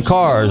Nostalgic Radio and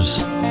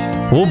Cars.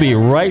 We'll be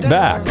right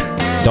back.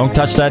 Don't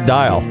touch that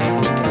dial.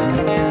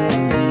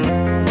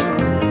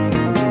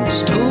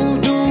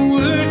 Stove don't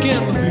work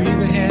and my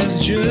baby has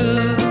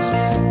just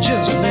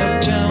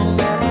left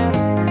town.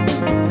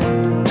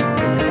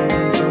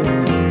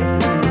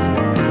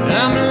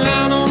 I'm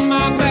lying on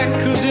my back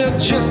 'cause it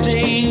just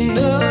ain't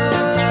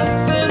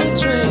nothing to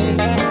drink.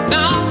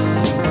 No.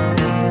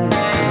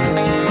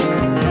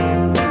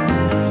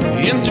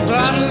 Empty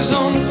bottles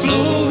on the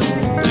floor,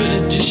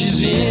 dirty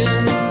dishes in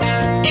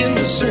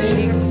the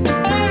sink.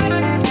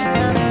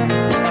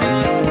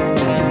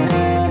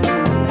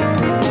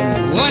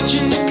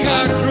 Watching the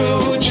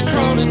cockroach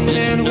crawling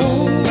in an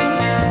old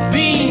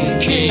bean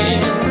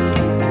can.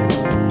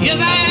 Yes,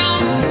 I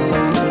am.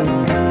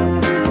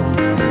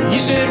 He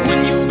said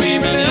when your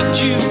baby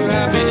left you,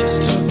 I bet it's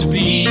tough to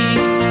be a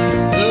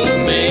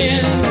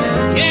man.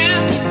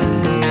 Yeah,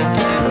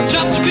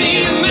 tough to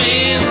be a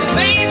man,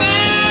 baby.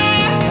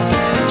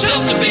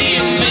 Tough to be a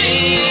man.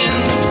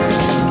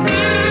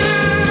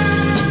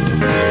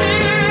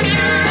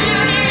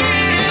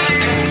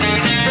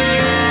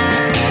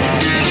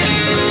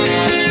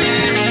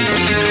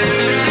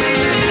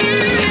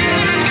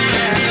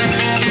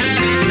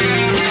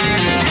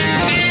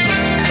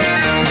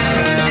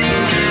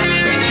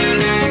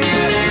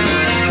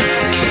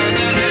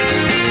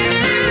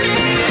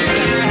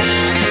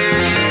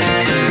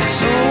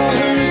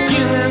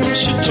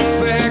 She took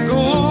back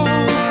all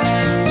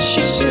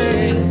she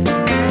said.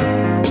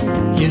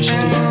 Yes, she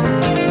did.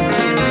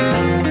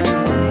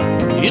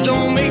 It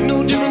don't make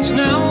no difference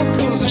now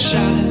 'cause I shot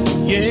her.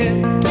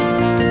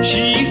 Yeah,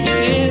 she's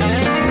dead.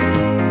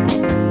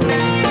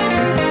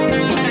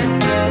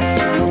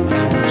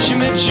 She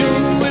met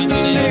Joe with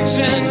the legs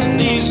and the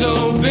knees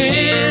all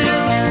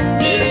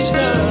bandaged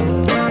up.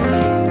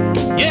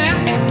 Yeah,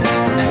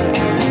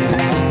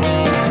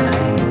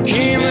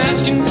 came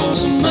asking for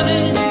some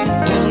money.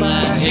 All I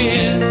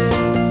had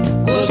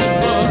was a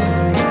buck.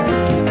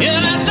 Yeah,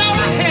 that's all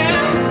I had.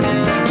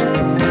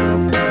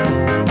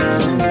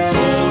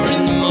 4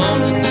 in the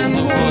morning and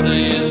the water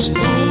is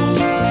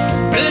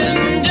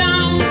pouring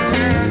down.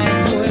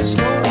 Oh, it's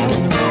 4 in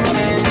the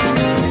morning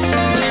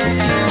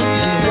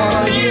and the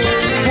water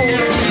is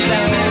pouring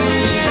down.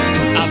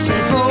 I say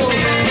 4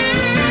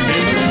 in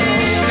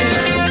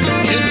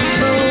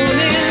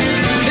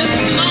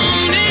the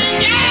morning,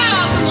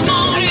 yeah, in the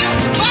morning,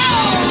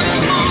 4 in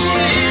the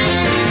morning.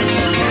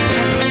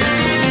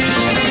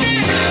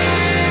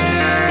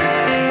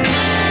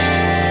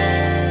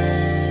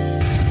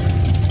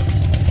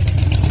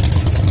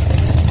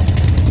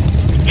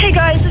 Hey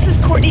guys, this is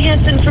Courtney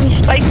Hansen from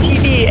Spike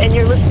TV, and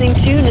you're listening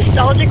to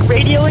Nostalgic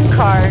Radio and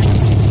Cars.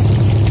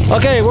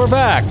 Okay, we're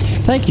back.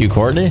 Thank you,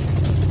 Courtney.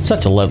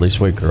 Such a lovely,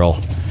 sweet girl.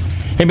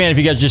 Hey, man, if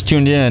you guys just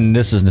tuned in,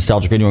 this is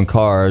Nostalgic Radio and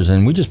Cars,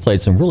 and we just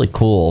played some really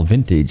cool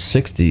vintage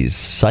 60s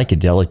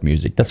psychedelic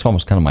music. That's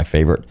almost kind of my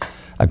favorite.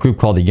 A group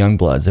called the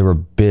Youngbloods. They were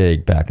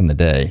big back in the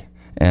day.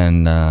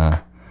 And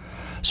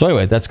so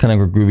anyway, that's kind of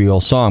a groovy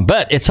old song.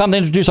 But it's time to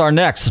introduce our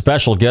next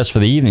special guest for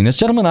the evening. This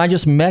gentleman, I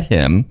just met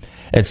him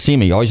at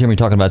SEMA. You always hear me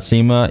talking about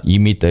SEMA. You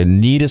meet the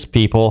neatest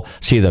people,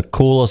 see the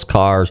coolest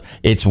cars.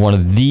 It's one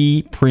of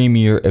the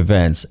premier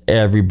events.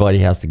 Everybody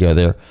has to go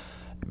there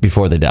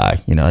before they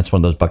die. You know, it's one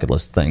of those bucket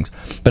list things.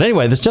 But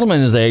anyway, this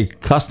gentleman is a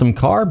custom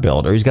car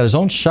builder. He's got his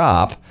own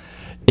shop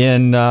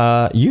in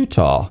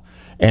Utah,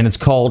 and it's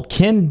called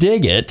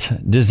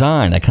Kindig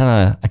Design. I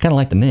kind of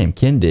like the name,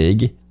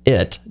 Kindig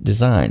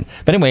Design.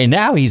 But anyway,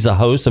 now he's a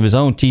host of his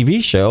own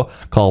TV show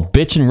called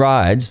Bitchin'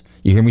 Rides.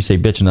 You hear me say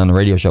bitchin' on the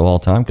radio show all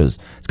the time because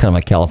it's kind of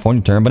my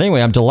California term. But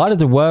anyway, I'm delighted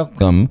to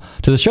welcome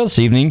to the show this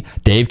evening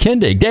Dave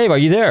Kindig. Dave, are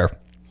you there?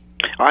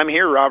 I'm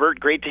here, Robert.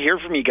 Great to hear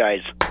from you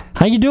guys.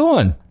 How you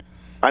doing?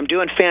 I'm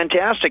doing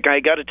fantastic. I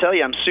got to tell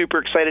you, I'm super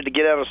excited to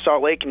get out of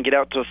Salt Lake and get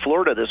out to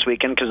Florida this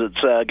weekend because it's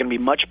going to be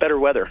much better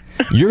weather.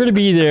 You're going to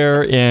be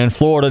there in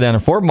Florida down in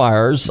Fort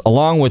Myers,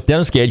 along with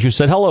Dennis Gage, who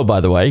said hello, by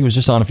the way. He was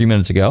just on a few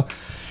minutes ago.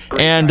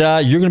 And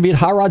you're going to be at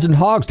Hot Rods and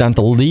Hogs down at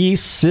the Lee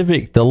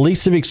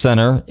Civic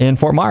Center in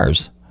Fort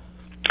Myers.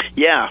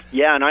 Yeah,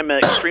 and I'm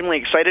extremely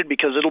excited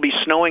because it'll be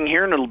snowing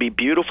here and it'll be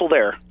beautiful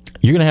there.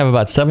 You're going to have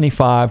about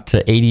 75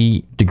 to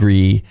 80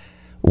 degree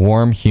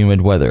warm,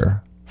 humid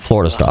weather,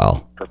 Florida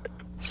style. Perfect.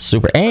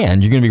 Super.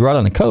 And you're going to be right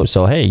on the coast,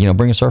 so hey,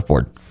 bring a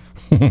surfboard.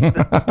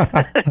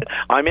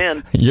 I'm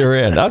in. You're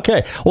in.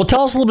 Okay. Well,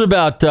 tell us a little bit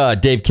about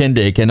Dave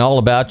Kindig and all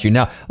about you.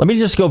 Now, let me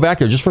just go back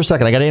here just for a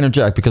second. I got to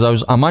interject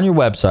because I'm on your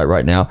website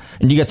right now,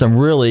 and you got some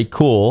really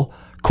cool,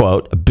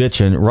 quote,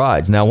 bitchin'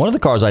 rides. Now, one of the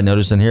cars I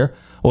noticed in here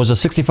was a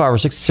 65 or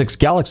 66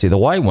 Galaxy, the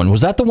white one.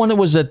 Was that the one that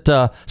was at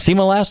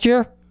SEMA last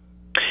year?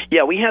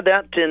 Yeah, we had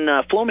that in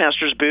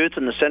Flowmaster's booth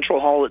in the Central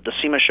Hall at the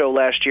SEMA show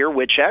last year,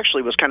 which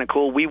actually was kind of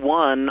cool. We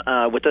won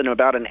within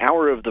about an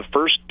hour of the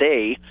first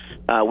day.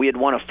 We had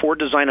won a Ford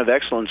Design of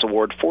Excellence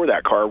award for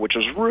that car, which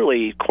was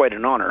really quite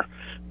an honor.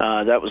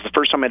 That was the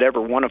first time I'd ever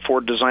won a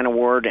Ford Design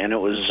Award, and it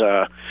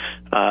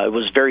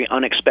was very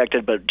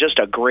unexpected, but just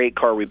a great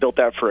car. We built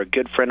that for a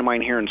good friend of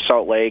mine here in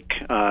Salt Lake.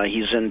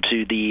 He's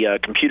into the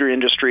computer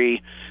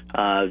industry.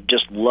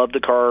 Just loved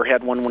the car,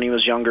 had one when he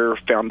was younger,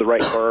 found the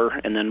right car,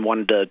 and then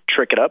wanted to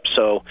trick it up.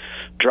 So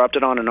dropped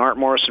it on an Art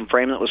Morrison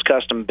frame that was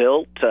custom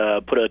built,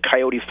 put a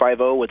Coyote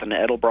 5.0 with an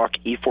Edelbrock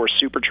E4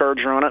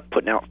 supercharger on it,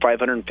 putting out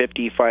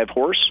 555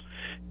 horse,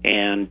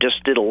 and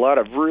just did a lot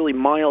of really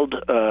mild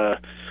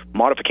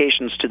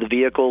modifications to the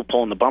vehicle,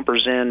 pulling the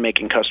bumpers in,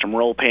 making custom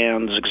roll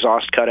pans,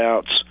 exhaust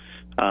cutouts,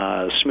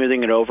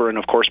 smoothing it over, and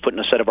of course putting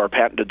a set of our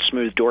patented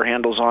smooth door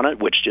handles on it,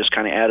 which just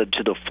kind of added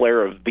to the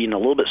flair of being a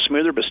little bit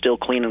smoother but still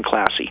clean and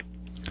classy.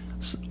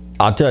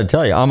 I'll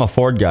tell you, I'm a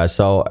Ford guy,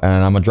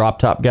 and I'm a drop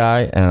top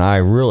guy, and I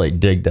really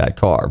dig that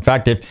car. In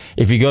fact,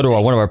 if you go to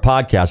one of our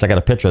podcasts, I got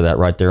a picture of that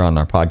right there on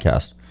our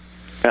podcast.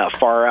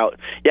 Far out.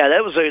 Yeah,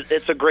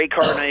 it's a great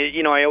car,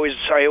 and I always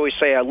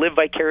say I live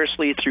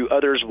vicariously through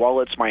others'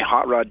 wallets, my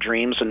hot rod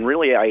dreams, and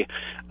really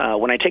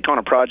when I take on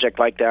a project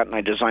like that and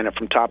I design it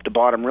from top to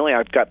bottom, really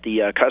I've got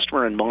the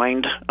customer in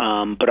mind,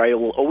 but I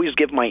will always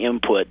give my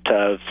input.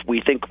 If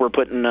we think we're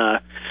putting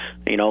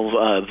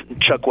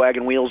chuck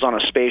wagon wheels on a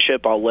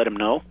spaceship, I'll let them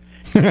know.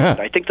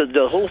 I think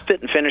the whole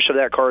fit and finish of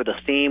that car, the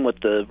theme with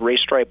the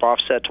race stripe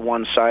offset to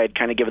one side,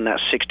 kind of giving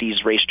that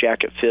 60s race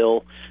jacket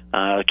feel,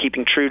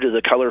 keeping true to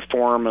the color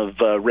form of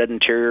red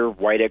interior,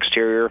 white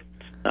exterior,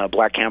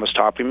 black canvas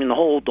top. I mean, the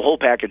whole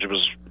package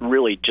was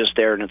really just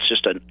there, and it's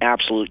just an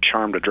absolute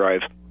charm to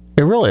drive.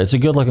 It really is a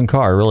good-looking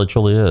car. It really,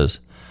 truly is.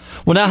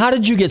 Well, now, how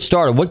did you get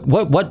started?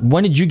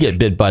 When did you get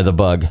bit by the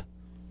bug?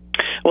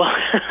 Well,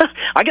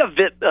 I got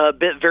bit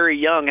very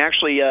young,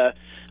 actually. About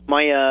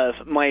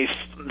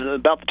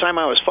the time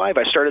I was 5,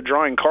 I started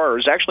drawing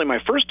cars. Actually, my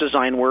first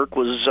design work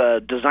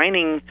was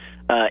designing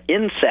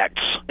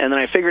insects, and then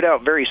I figured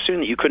out very soon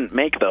that you couldn't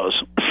make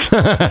those.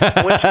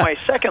 I went to my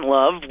second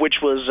love, which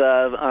was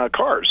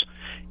cars.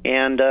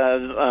 And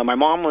my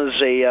mom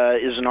is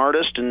an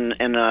artist,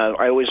 and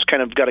I always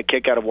kind of got a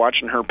kick out of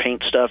watching her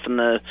paint stuff in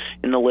the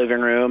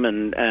living room,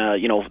 and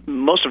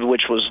most of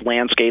which was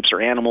landscapes or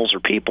animals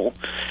or people.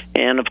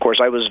 And of course,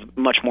 I was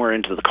much more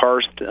into the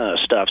car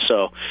stuff,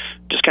 so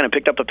just kind of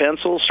picked up a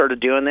pencil,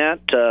 started doing that.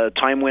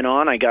 Time went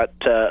on. I got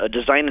a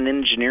design and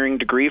engineering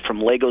degree from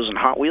Legos and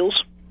Hot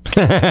Wheels.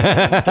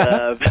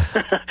 And,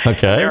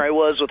 okay. There I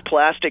was with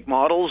plastic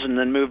models, and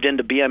then moved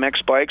into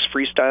BMX bikes,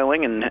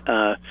 freestyling, and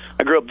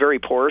I grew up very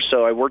poor,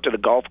 so I worked at a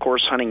golf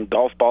course hunting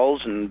golf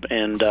balls, and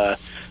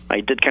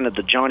I did kind of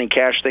the Johnny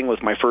Cash thing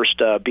with my first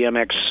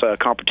BMX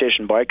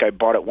competition bike. I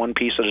bought it one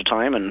piece at a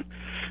time, and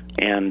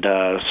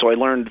so I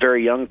learned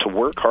very young to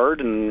work hard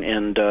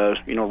and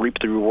reap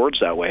the rewards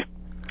that way.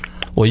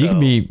 Well, you can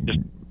be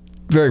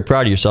very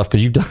proud of yourself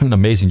because you've done an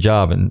amazing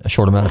job in a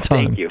short amount of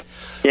time. Thank you.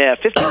 Yeah,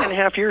 15 and a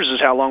half years is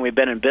how long we've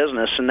been in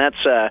business, and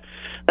that's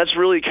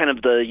really kind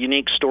of the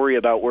unique story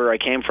about where I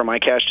came from. I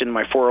cashed in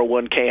my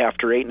 401k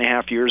after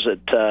 8.5 years at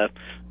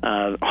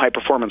High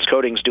Performance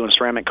Coatings doing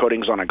ceramic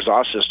coatings on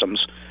exhaust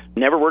systems.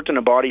 Never worked in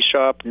a body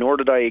shop, nor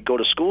did I go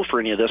to school for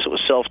any of this. It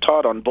was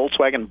self-taught on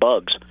Volkswagen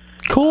bugs.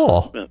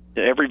 Cool.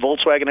 Every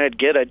Volkswagen I'd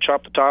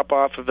chop the top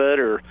off of it,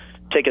 or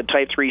take a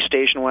Type 3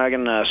 station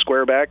wagon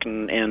squareback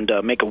and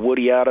make a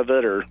Woody out of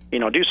it, or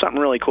do something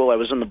really cool. I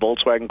was in the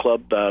Volkswagen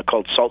Club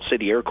called Salt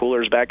City Air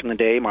Coolers back in the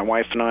day. My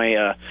wife and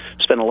I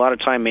spent a lot of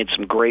time, made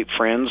some great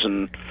friends,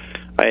 and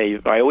I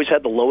always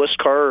had the lowest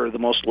car or the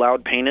most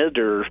loud painted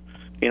or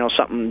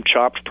something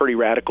chopped pretty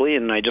radically,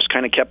 and I just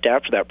kind of kept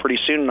after that. Pretty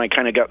soon I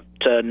kind of got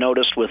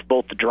noticed with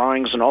both the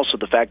drawings and also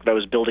the fact that I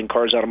was building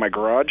cars out of my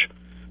garage.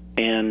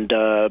 And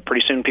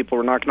pretty soon people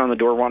were knocking on the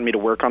door wanting me to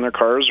work on their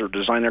cars or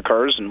design their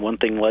cars, and one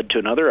thing led to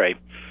another. I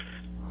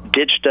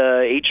ditched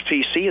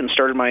HPC and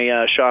started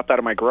my shop out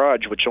of my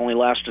garage, which only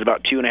lasted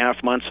about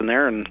 2.5 months in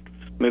there, and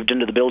moved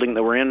into the building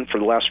that we're in for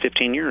the last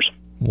 15 years.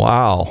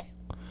 Wow.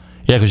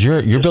 Yeah, because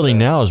your building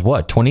now is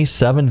what,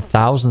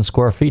 27,000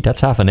 square feet? That's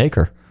half an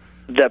acre.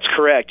 That's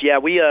correct. Yeah,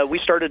 we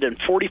started in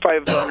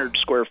 4,500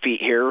 square feet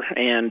here,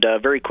 and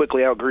very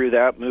quickly outgrew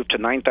that. Moved to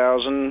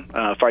 9,000.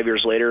 5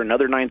 years later,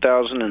 another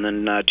 9,000, and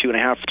then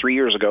 2.5, 3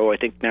 years ago, I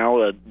think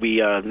now we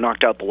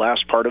knocked out the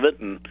last part of it,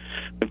 and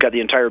we've got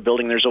the entire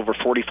building. There's over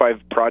 45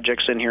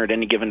 projects in here at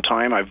any given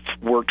time. I've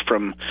worked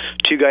from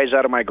 2 guys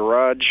out of my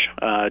garage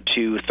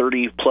to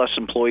 30 plus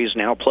employees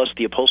now, plus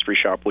the upholstery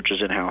shop, which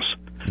is in house.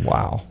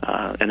 Wow.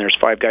 And there's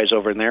 5 guys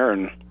over in there,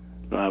 and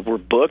we're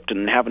booked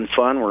and having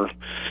fun. We're,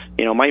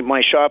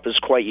 my shop is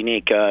quite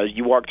unique.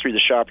 You walk through the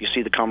shop, you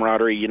see the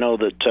camaraderie. You know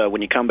that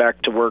when you come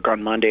back to work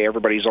on Monday,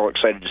 everybody's all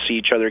excited to see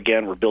each other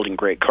again. We're building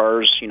great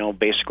cars.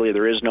 Basically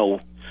there is no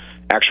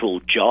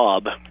actual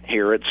job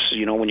here. It's,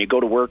 when you go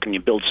to work and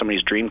you build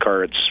somebody's dream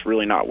car, it's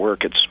really not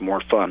work. It's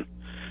more fun.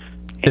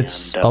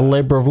 It's a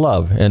labor of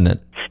love, isn't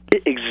it?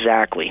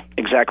 Exactly.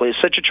 It's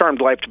such a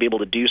charmed life to be able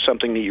to do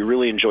something that you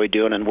really enjoy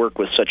doing and work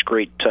with such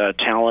great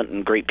talent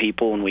and great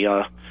people, and we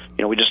all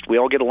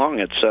get along.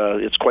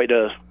 It's quite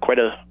a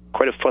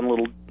fun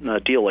little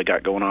deal I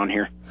got going on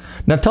here.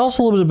 Now tell us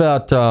a little bit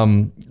about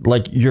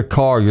like your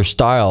car, your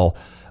style.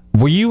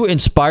 Were you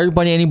inspired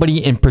by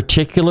anybody in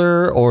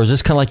particular, or is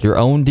this kind of like your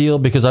own deal?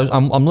 Because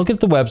I'm looking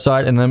at the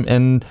website,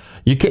 and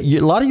a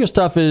lot of your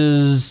stuff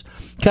is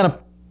kind of,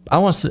 I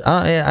don't want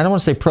to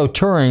say pro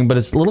touring, but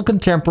it's a little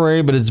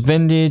contemporary, but it's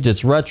vintage,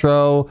 it's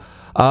retro.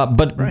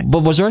 But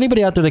was there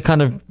anybody out there that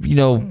kind of,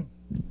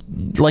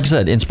 like I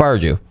said,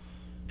 inspired you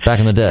back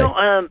in the day?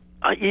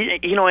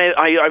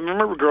 I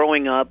remember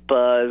growing up,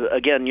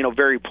 again,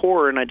 very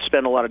poor, and I'd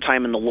spend a lot of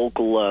time in the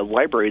local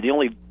library. The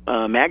only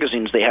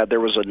magazines they had there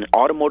was an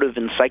automotive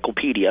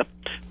encyclopedia,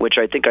 which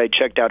I think I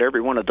checked out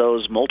every one of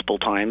those multiple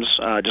times,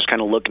 just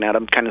kind of looking at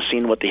them, kind of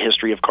seeing what the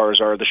history of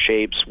cars are, the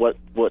shapes, what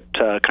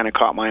kind of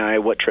caught my eye,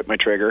 what tripped my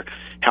trigger,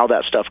 how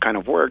that stuff kind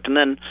of worked. And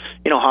then,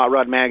 Hot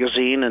Rod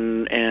Magazine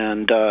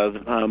and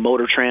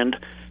Motor Trend,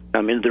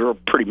 I mean, they were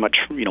pretty much,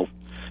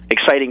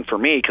 exciting for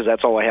me because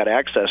that's all I had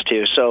access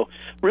to. So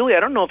really,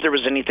 I don't know if there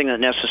was anything that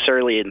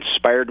necessarily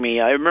inspired me.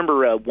 I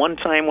remember one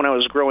time when I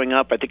was growing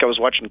up, I think I was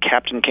watching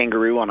Captain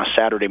Kangaroo on a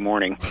Saturday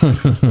morning,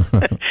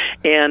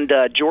 and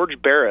George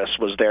Barris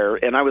was there,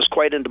 and I was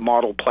quite into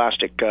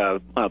plastic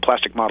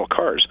model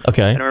cars.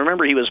 Okay. And I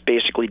remember he was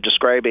basically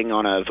describing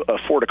on a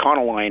Ford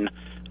Econoline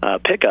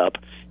pickup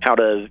how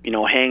to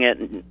hang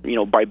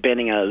it by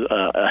bending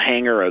a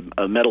hanger,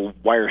 a metal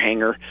wire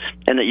hanger,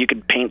 and that you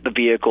could paint the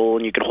vehicle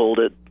and you could hold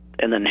it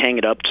and then hang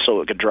it up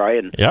so it could dry.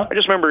 And I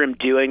just remember him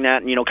doing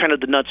that, and kind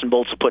of the nuts and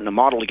bolts of putting a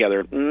model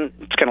together.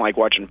 It's kind of like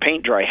watching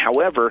paint dry.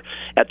 However,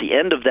 at the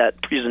end of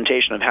that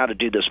presentation of how to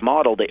do this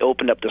model, they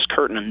opened up this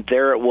curtain, and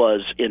there it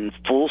was in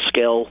full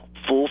scale,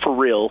 full for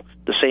real,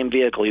 the same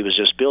vehicle he was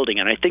just building.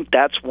 And I think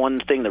that's one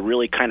thing that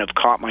really kind of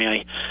caught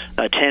my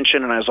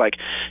attention. And I was like,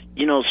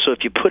 so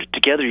if you put it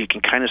together, you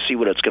can kind of see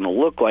what it's going to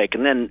look like.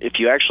 And then if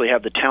you actually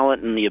have the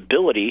talent and the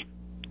ability,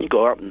 you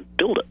go out and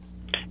build it.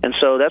 And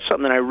so that's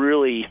something that I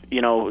really,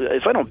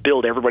 if I don't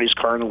build everybody's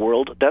car in the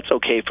world, that's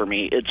okay for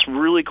me. It's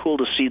really cool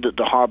to see that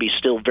the hobby's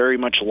still very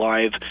much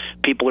alive.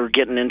 People are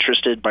getting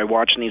interested by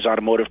watching these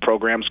automotive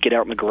programs, get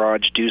out in the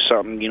garage, do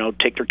something,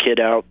 take their kid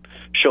out,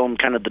 show them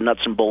kind of the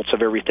nuts and bolts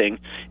of everything,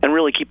 and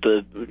really keep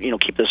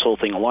this whole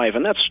thing alive.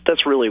 And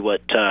that's really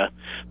what that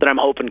I'm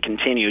hoping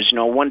continues.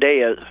 One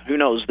day, who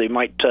knows, they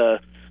might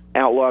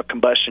outlaw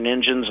combustion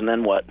engines, and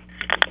then what?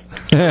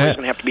 Somebody's going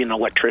to have to be an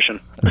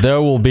electrician.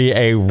 There will be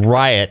a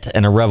riot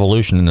and a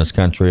revolution in this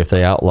country if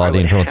they outlaw the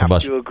internal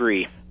combustion. I would have to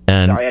agree.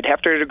 And I'd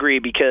have to agree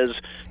because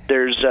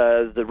there's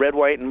the red,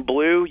 white, and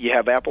blue, you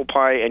have apple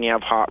pie, and you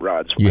have hot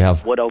rods.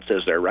 What else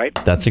is there, right?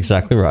 That's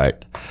exactly right.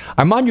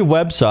 I'm on your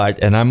website,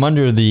 and I'm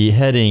under the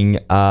heading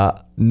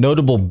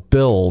Notable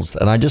Builds,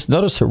 and I just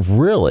noticed a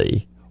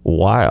really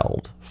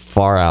wild,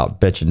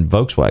 far-out bitchin'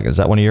 Volkswagen. Is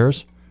that one of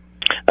yours?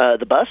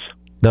 The bus?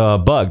 The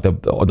Bug,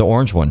 the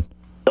orange one.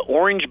 The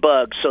orange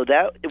Bug. So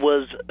that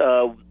was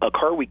a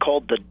car we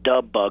called the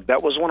Dub Bug.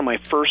 That was one of my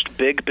first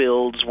big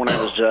builds when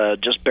I was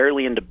just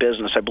barely into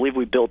business. I believe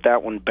we built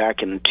that one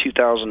back in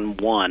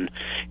 2001.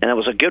 And it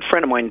was a good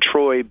friend of mine,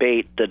 Troy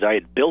Bate, that I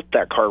had built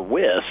that car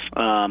with.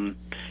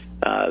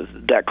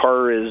 That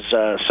car is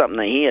something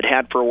that he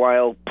had for a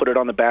while, put it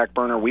on the back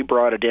burner. We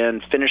brought it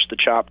in, finished the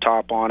chop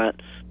top on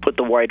it, put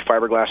the wide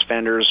fiberglass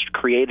fenders,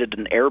 created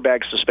an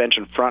airbag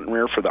suspension front and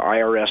rear for the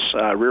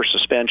IRS rear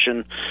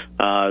suspension.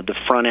 The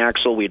front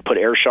axle, we'd put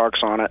air shocks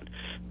on it,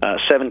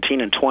 17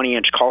 and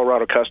 20-inch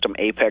Colorado Custom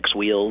Apex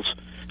wheels,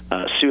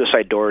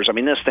 suicide doors. I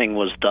mean, this thing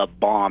was the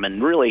bomb,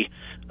 and really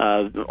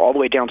all the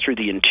way down through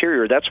the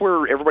interior, that's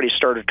where everybody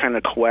started kind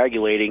of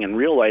coagulating and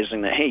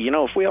realizing that, hey,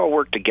 if we all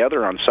work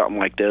together on something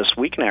like this,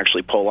 we can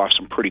actually pull off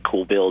some pretty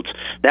cool builds.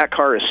 That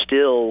car is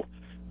still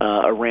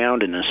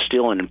around and is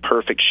still in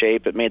perfect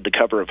shape. It made the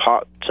cover of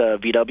Hot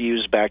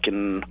VWs back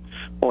in,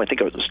 I think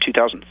it was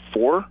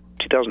 2004,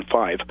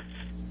 2005.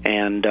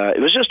 And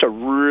it was just a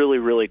really,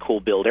 really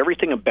cool build.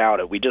 Everything about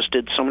it. We just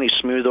did so many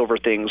smooth over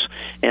things.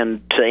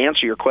 And to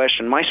answer your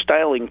question, my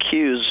styling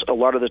cues a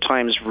lot of the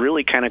times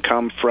really kind of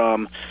come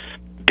from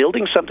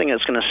building something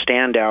that's going to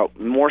stand out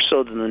more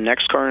so than the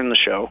next car in the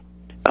show.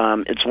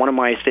 It's one of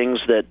my things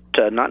that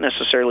not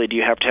necessarily do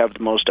you have to have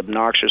the most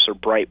obnoxious or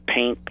bright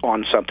paint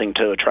on something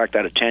to attract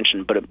that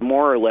attention, but it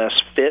more or less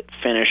fit,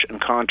 finish,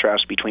 and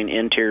contrast between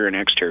interior and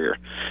exterior.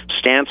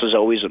 Stance is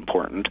always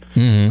important,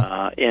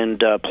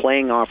 and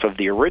playing off of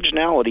the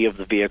originality of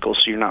the vehicle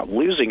so you're not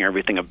losing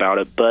everything about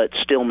it, but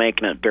still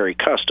making it very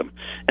custom.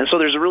 And so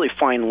there's a really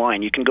fine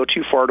line. You can go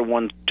too far to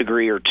one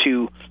degree or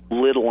too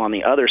little on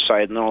the other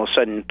side, and then all of a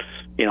sudden,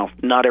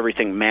 not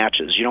everything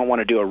matches. You don't want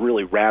to do a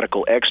really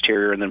radical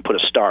exterior and then put a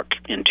stock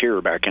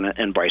interior back in it,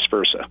 and vice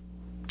versa.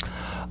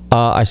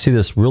 I see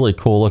this really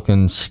cool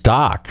looking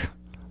stock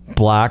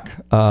black,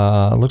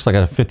 looks like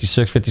a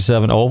 56,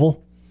 57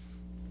 oval.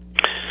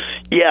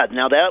 Yeah,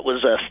 now that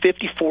was a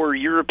 54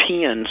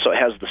 European, so it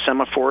has the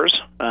semaphores.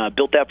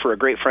 Built that for a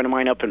great friend of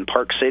mine up in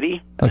Park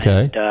City.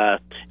 Okay. And,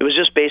 it was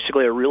just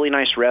basically a really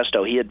nice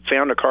resto. He had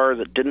found a car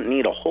that didn't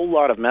need a whole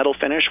lot of metal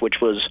finish,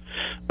 which was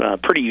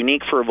pretty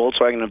unique for a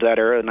Volkswagen of that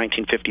era, a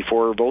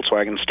 1954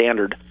 Volkswagen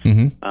Standard.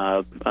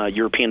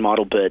 European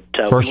model, but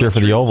first year for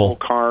the oval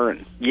car,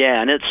 and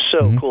it's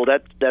so cool.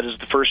 That is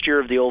the first year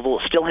of the oval.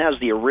 It still has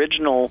the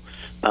original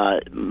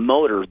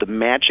motor, the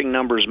matching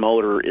numbers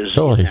motor is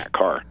in that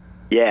car.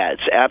 Yeah,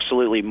 it's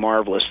absolutely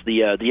marvelous.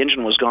 The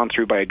engine was gone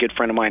through by a good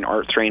friend of mine,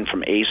 Art Thrain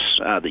from Ace,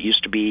 that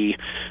used to be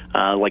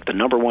like the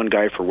 #1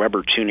 guy for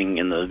Weber tuning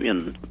in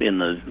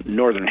the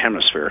northern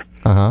hemisphere,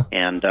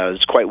 and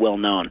it's quite well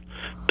known.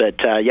 But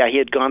he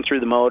had gone through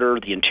the motor.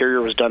 The interior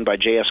was done by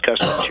JS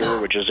Custom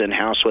Interior, which is in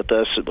house with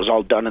us. It was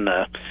all done in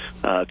a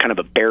kind of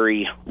a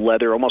berry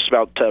leather, almost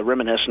about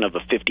reminiscent of a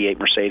 '58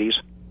 Mercedes,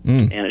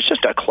 and it's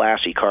just a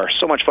classy car.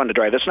 So much fun to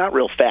drive. It's not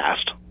real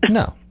fast.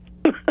 No.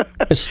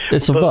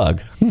 It's a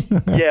bug.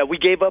 Yeah, we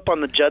gave up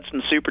on the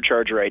Judson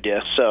supercharger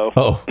idea.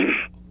 So,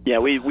 yeah,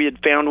 we had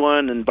found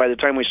one, and by the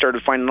time we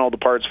started finding all the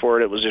parts for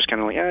it, it was just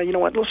kind of like, you know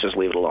what, let's just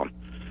leave it alone.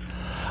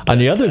 On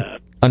the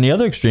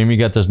other extreme, you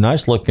got this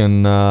nice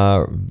looking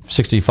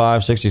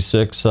 65,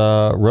 66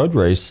 road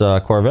race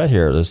Corvette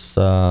here. This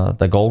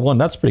the gold one.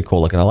 That's pretty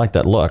cool looking. I like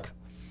that look.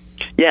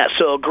 Yeah,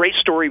 so a great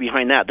story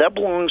behind that. That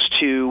belongs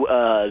to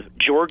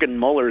Jorgen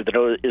Muller,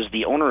 that is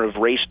the owner of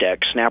Race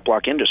Deck,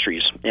 Snaplock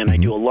Industries. And I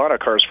do a lot of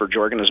cars for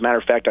Jorgen. As a matter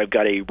of fact, I've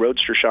got a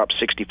Roadster Shop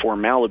 64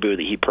 Malibu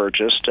that he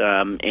purchased,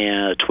 and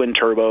a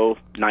twin-turbo,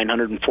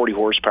 940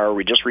 horsepower.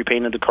 We just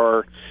repainted the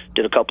car,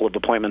 did a couple of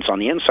appointments on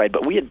the inside.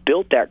 But we had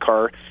built that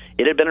car.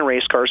 It had been a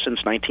race car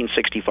since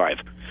 1965.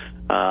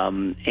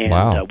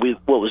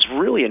 What was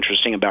really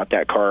interesting about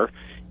that car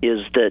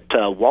is that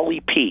Wally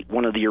Pete,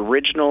 one of the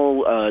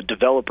original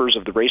developers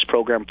of the race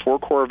program for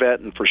Corvette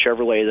and for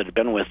Chevrolet that had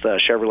been with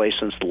Chevrolet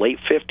since the late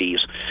 50s,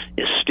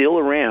 is still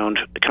around,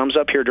 comes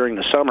up here during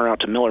the summer out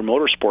to Miller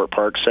Motorsport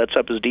Park, sets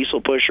up his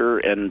diesel pusher,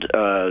 and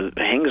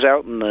hangs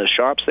out in the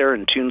shops there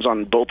and tunes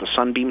on both the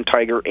Sunbeam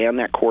Tiger and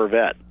that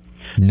Corvette.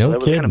 No that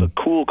was kidding. Kind of a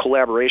cool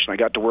collaboration. I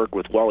got to work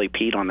with Wally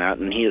Pete on that,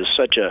 and he is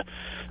such a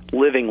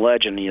living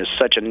legend. He is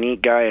such a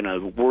neat guy and a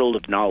world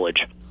of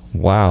knowledge.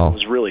 Wow. It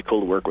was really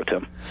cool to work with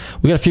him.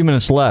 We got a few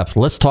minutes left.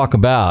 Let's talk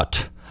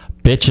about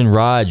Bitch and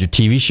Rides, your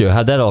TV show.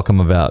 How'd that all come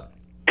about?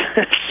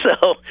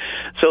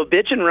 So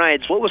Bitch and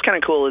Rides, what was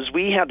kind of cool is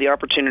we had the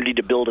opportunity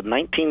to build a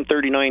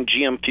 1939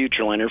 GM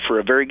Futureliner for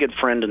a very good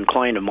friend and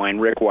client of mine,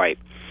 Rick White.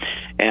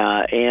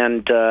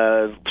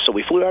 So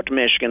we flew out to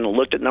Michigan and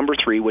looked at number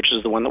 3, which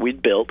is the one that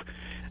we'd built,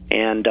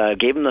 and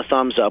gave him the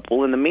thumbs up.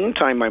 Well, in the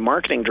meantime, my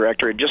marketing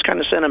director had just kind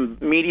of sent a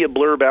media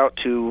blurb out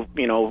to,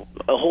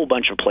 a whole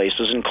bunch of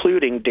places,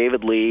 including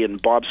David Lee and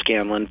Bob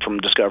Scanlon from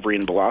Discovery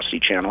and Velocity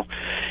Channel.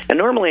 And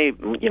normally,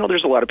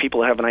 there's a lot of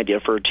people that have an idea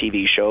for a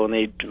TV show, and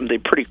they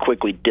pretty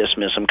quickly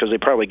dismiss them because they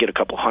probably get a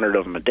couple hundred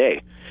of them a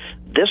day.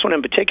 This one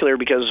in particular,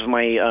 because of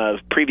my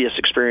previous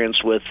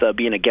experience with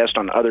being a guest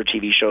on other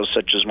TV shows,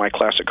 such as My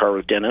Classic Car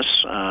with Dennis,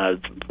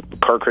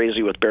 Car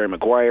Crazy with Barry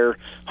McGuire,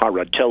 Hot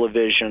Rod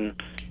Television,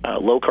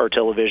 Low Car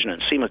Television,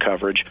 and SEMA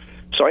coverage.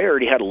 So I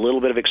already had a little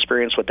bit of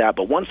experience with that.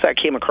 But once that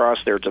came across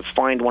there, to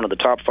find one of the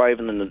top 5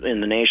 in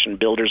the nation,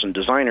 builders and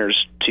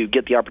designers, to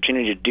get the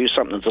opportunity to do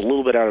something that's a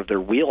little bit out of their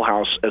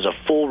wheelhouse as a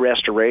full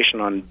restoration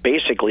on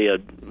basically a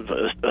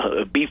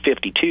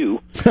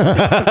B-52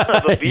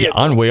 of a vehicle.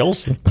 On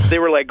wheels. They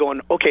were like going,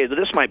 okay,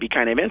 this might be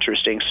kind of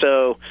interesting.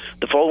 So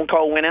the phone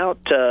call went out.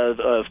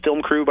 A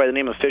film crew by the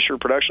name of Fisher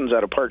Productions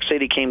out of Park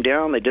City came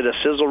down. They did a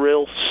sizzle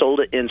reel,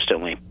 sold it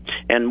instantly.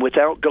 And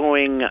without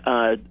going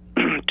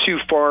too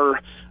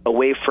far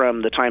away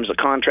from the times of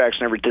contracts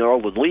and everything, all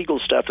the legal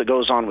stuff that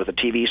goes on with a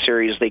TV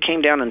series, they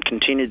came down and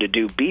continued to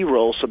do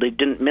B-roll, so they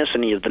didn't miss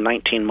any of the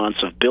 19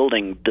 months of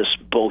building this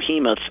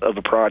behemoth of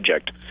a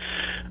project.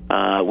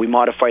 We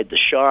modified the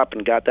shop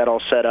and got that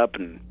all set up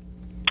and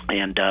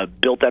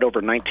built that over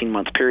a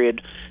 19-month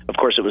period. Of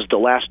course, it was the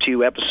last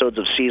 2 episodes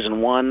of season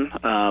 1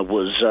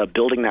 was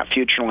building that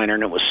Futureliner,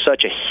 and it was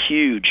such a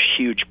huge,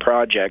 huge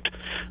project.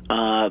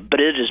 But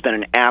it has been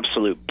an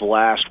absolute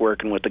blast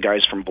working with the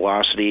guys from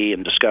Velocity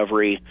and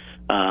Discovery.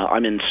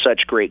 I'm in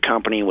such great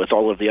company with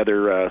all of the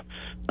other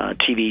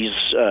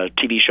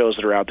TV shows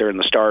that are out there, and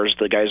the stars.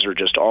 The guys are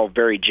just all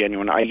very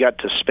genuine. I got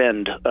to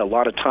spend a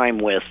lot of time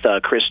with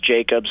Chris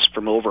Jacobs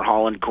from Over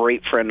Holland,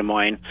 great friend of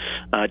mine.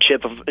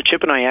 Chip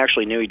and I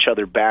actually knew each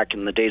other back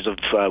in the days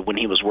of when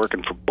he was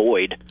working for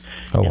Boyd.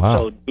 Oh, wow.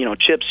 So,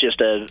 Chip's just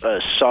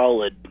a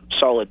solid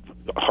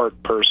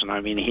heart person.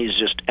 I mean, he's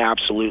just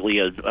absolutely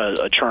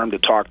a charm to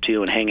talk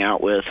to and hang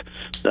out with.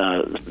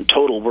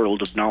 Total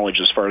world of knowledge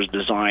as far as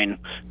design,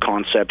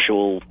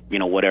 conceptual,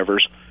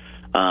 whatevers.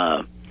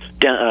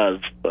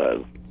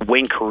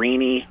 Wayne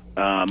Carini,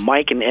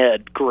 Mike and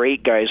Ed,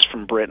 great guys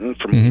from Britain,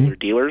 from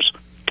Dealers.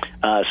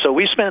 So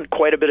we spent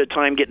quite a bit of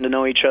time getting to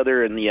know each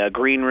other in the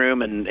green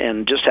room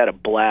and just had a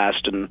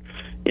blast. And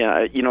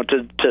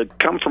to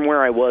come from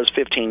where I was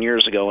 15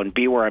 years ago and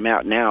be where I'm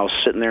at now,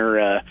 sitting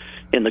there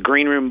in the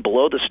green room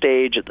below the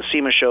stage at the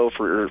SEMA show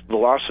for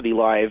Velocity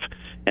Live,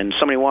 and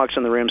somebody walks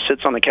in the room,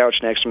 sits on the couch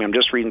next to me. I'm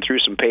just reading through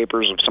some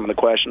papers of some of the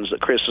questions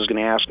that Chris is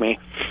going to ask me,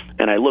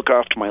 and I look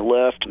off to my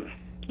left and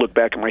look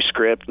back at my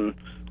script and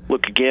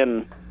look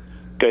again.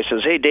 guy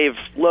says, "Hey, Dave,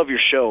 love your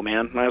show,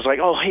 man." And I was like,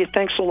 "Oh, hey,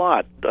 thanks a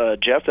lot,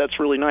 Jeff. That's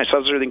really nice.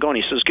 How's everything going?"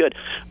 He says, "Good."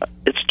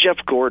 It's Jeff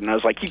Gordon. I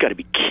was like, "You got to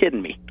be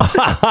kidding me."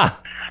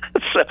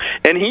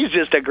 And he's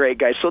just a great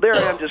guy. So there I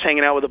am, just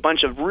hanging out with a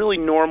bunch of really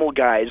normal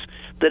guys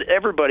that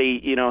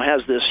everybody,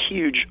 has this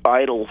huge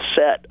idol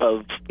set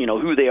of,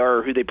 who they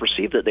are, who they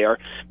perceive that they are.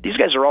 These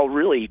guys are all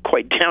really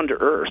quite down to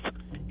earth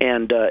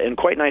and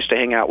quite nice to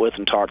hang out with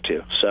and talk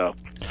to. So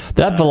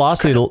that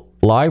Velocity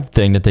Live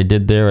thing that they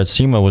did there at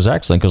SEMA was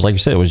excellent because, like you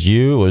said, it was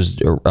you, it was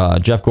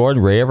Jeff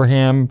Gordon, Ray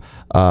Everham,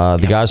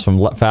 the guys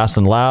from Fast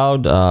and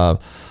Loud,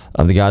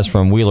 the guys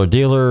from Wheeler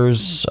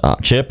Dealers,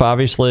 Chip,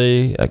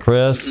 obviously,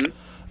 Chris.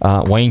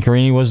 Wayne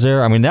Carini was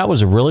there. I mean, that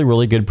was a really,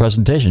 really good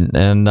presentation.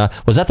 And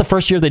was that the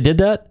first year they did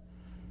that?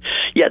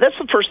 Yeah, that's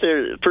the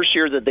first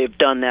year that they've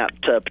done that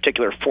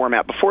particular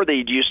format. Before,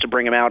 they used to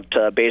bring them out,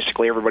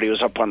 basically everybody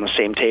was up on the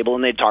same table,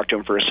 and they'd talk to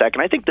them for a second.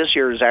 I think this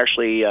year is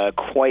actually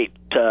quite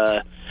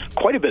a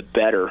bit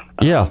better.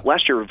 Yeah.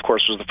 Last year, of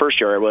course, was the first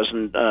year I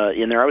wasn't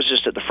in there. I was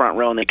just at the front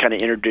row, and they kind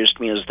of introduced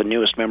me as the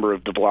newest member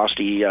of the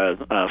Velocity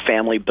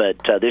family. But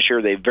this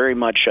year, they very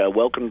much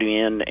welcomed me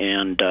in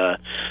and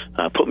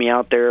put me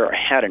out there. I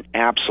had an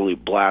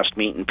absolute blast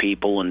meeting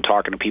people and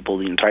talking to people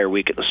the entire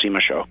week at the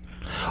SEMA show.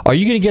 Are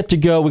you going to get to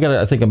go? We got,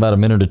 I think, about a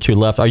minute or two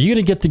left. Are you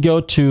going to get to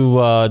go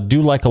to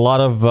do like a lot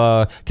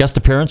of guest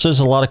appearances,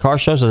 a lot of car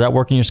shows? Does that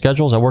work in your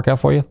schedule? Does that work out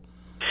for you?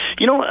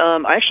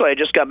 Actually, I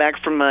just got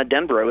back from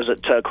Denver. I was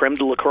at Creme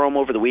de la Chrome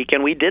over the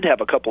weekend. We did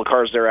have a couple of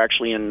cars there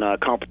actually in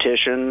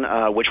competition,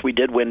 which we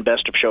did win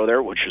Best of Show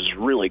there, which was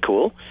really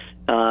cool.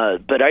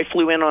 But I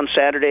flew in on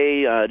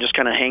Saturday, just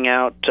kind of hang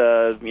out,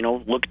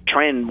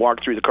 try and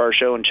walk through the car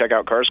show and check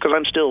out cars, because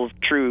I'm still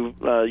true,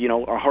 a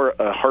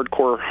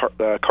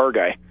hardcore car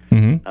guy.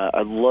 Mm-hmm.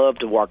 I love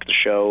to walk the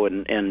show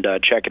and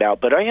check it out.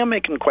 But I am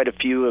making quite a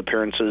few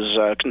appearances,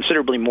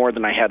 considerably more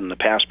than I had in the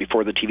past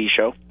before the TV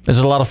show. Is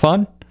it a lot of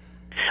fun?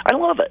 I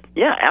love it.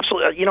 Yeah,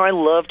 absolutely. I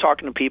love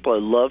talking to people. I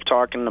love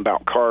talking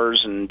about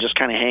cars and just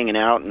kind of hanging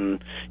out.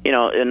 And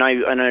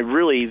I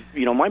really,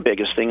 my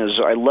biggest thing is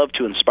I love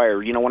to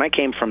inspire. When I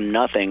came from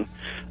nothing,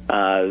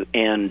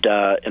 and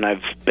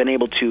I've been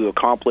able to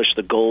accomplish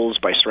the goals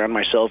by surrounding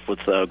myself with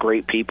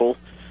great people,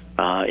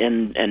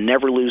 and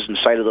never losing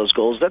sight of those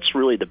goals. That's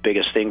really the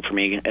biggest thing for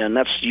me, and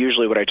that's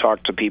usually what I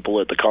talk to people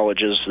at the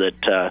colleges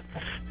that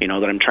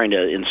that I'm trying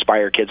to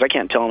inspire kids. I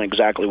can't tell them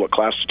exactly what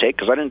class to take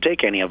because I didn't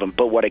take any of them,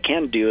 but what I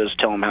can do is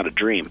tell them how to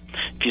dream.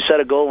 If you set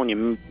a goal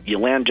and you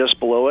land just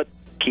below it,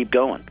 keep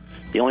going.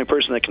 The only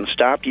person that can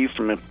stop you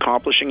from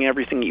accomplishing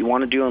everything that you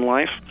want to do in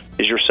life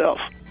is yourself.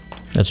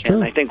 That's true.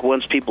 And I think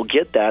once people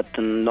get that,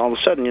 then all of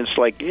a sudden it's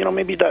like,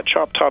 maybe that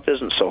chop top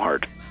isn't so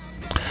hard.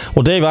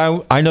 Well, Dave,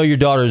 I know your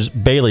daughter's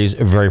Bailey's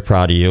very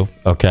proud of you.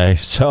 Okay,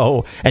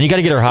 so and you got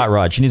to get her a hot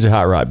rod. She needs a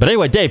hot rod. But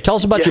anyway, Dave, tell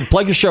us about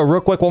plug your show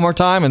real quick one more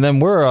time, and then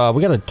we're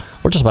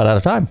just about out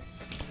of time.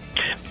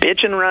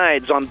 Bitchin'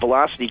 Rides on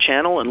Velocity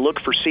Channel, and look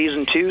for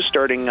Season 2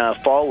 starting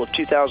fall of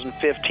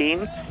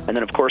 2015. And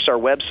then, of course, our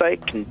website,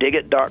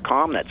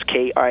 kindigit.com. That's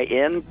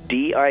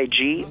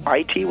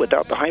KINDIGIT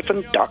without the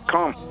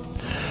hyphen.com.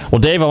 Well,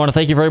 Dave, I want to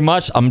thank you very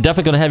much. I'm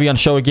definitely going to have you on the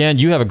show again.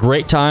 You have a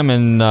great time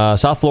in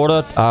South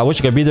Florida. I wish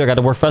you could be there. I got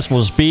to work Festival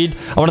of Speed.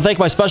 I want to thank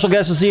my special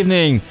guest this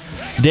evening,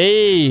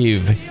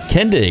 Dave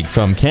Kindig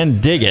from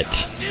Kindig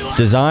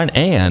Design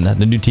and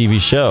the new TV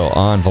show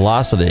on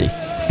Velocity,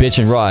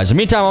 Bitchin' Rides. In the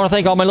meantime, I want to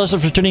thank all my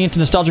listeners for tuning into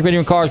Nostalgic Radio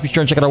and Cars. Be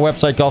sure and check out our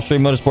website,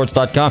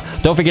 GulfstreamMotorsports.com.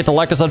 Don't forget to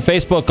like us on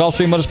Facebook,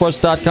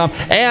 GulfstreamMotorsports.com,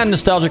 and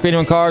Nostalgic Radio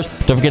and Cars.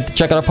 Don't forget to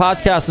check out our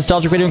podcast,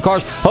 Nostalgic Radio and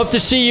Cars. Hope to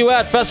see you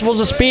at Festivals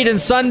of Speed on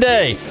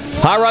Sunday.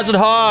 High Rods and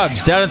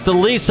Hogs down at the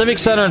Lee Civic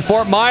Center in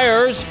Fort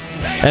Myers.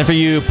 And for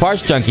you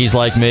parts junkies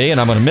like me,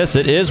 and I'm going to miss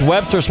it, is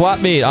Webster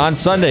Swap Meet on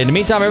Sunday. In the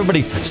meantime,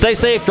 everybody, stay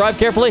safe, drive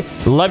carefully,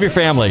 love your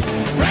family.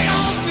 Bring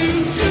on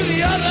through to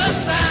the other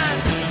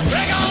side.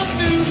 Bring on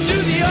through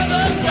to the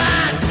other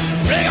side.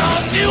 Bring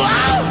on through.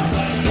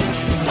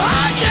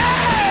 Oh,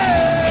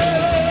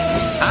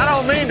 yeah! I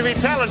don't mean to be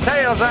telling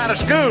tales out of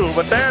school,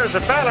 but there's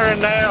a feller in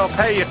there who'll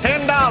pay you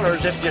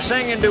 $10 if you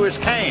sing into his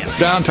can.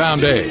 Downtown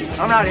Dave.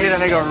 I'm not here to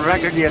make a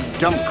record, you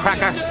dumb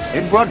cracker.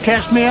 It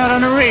broadcast me out on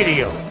the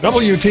radio.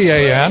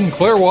 WTAN,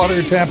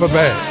 Clearwater, Tampa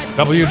Bay.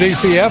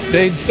 WDCF,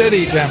 Dade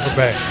City, Tampa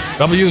Bay.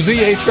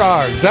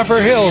 WZHR,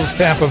 Zephyr Hills,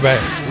 Tampa Bay.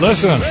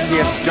 Listen.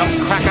 You dumb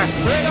cracker.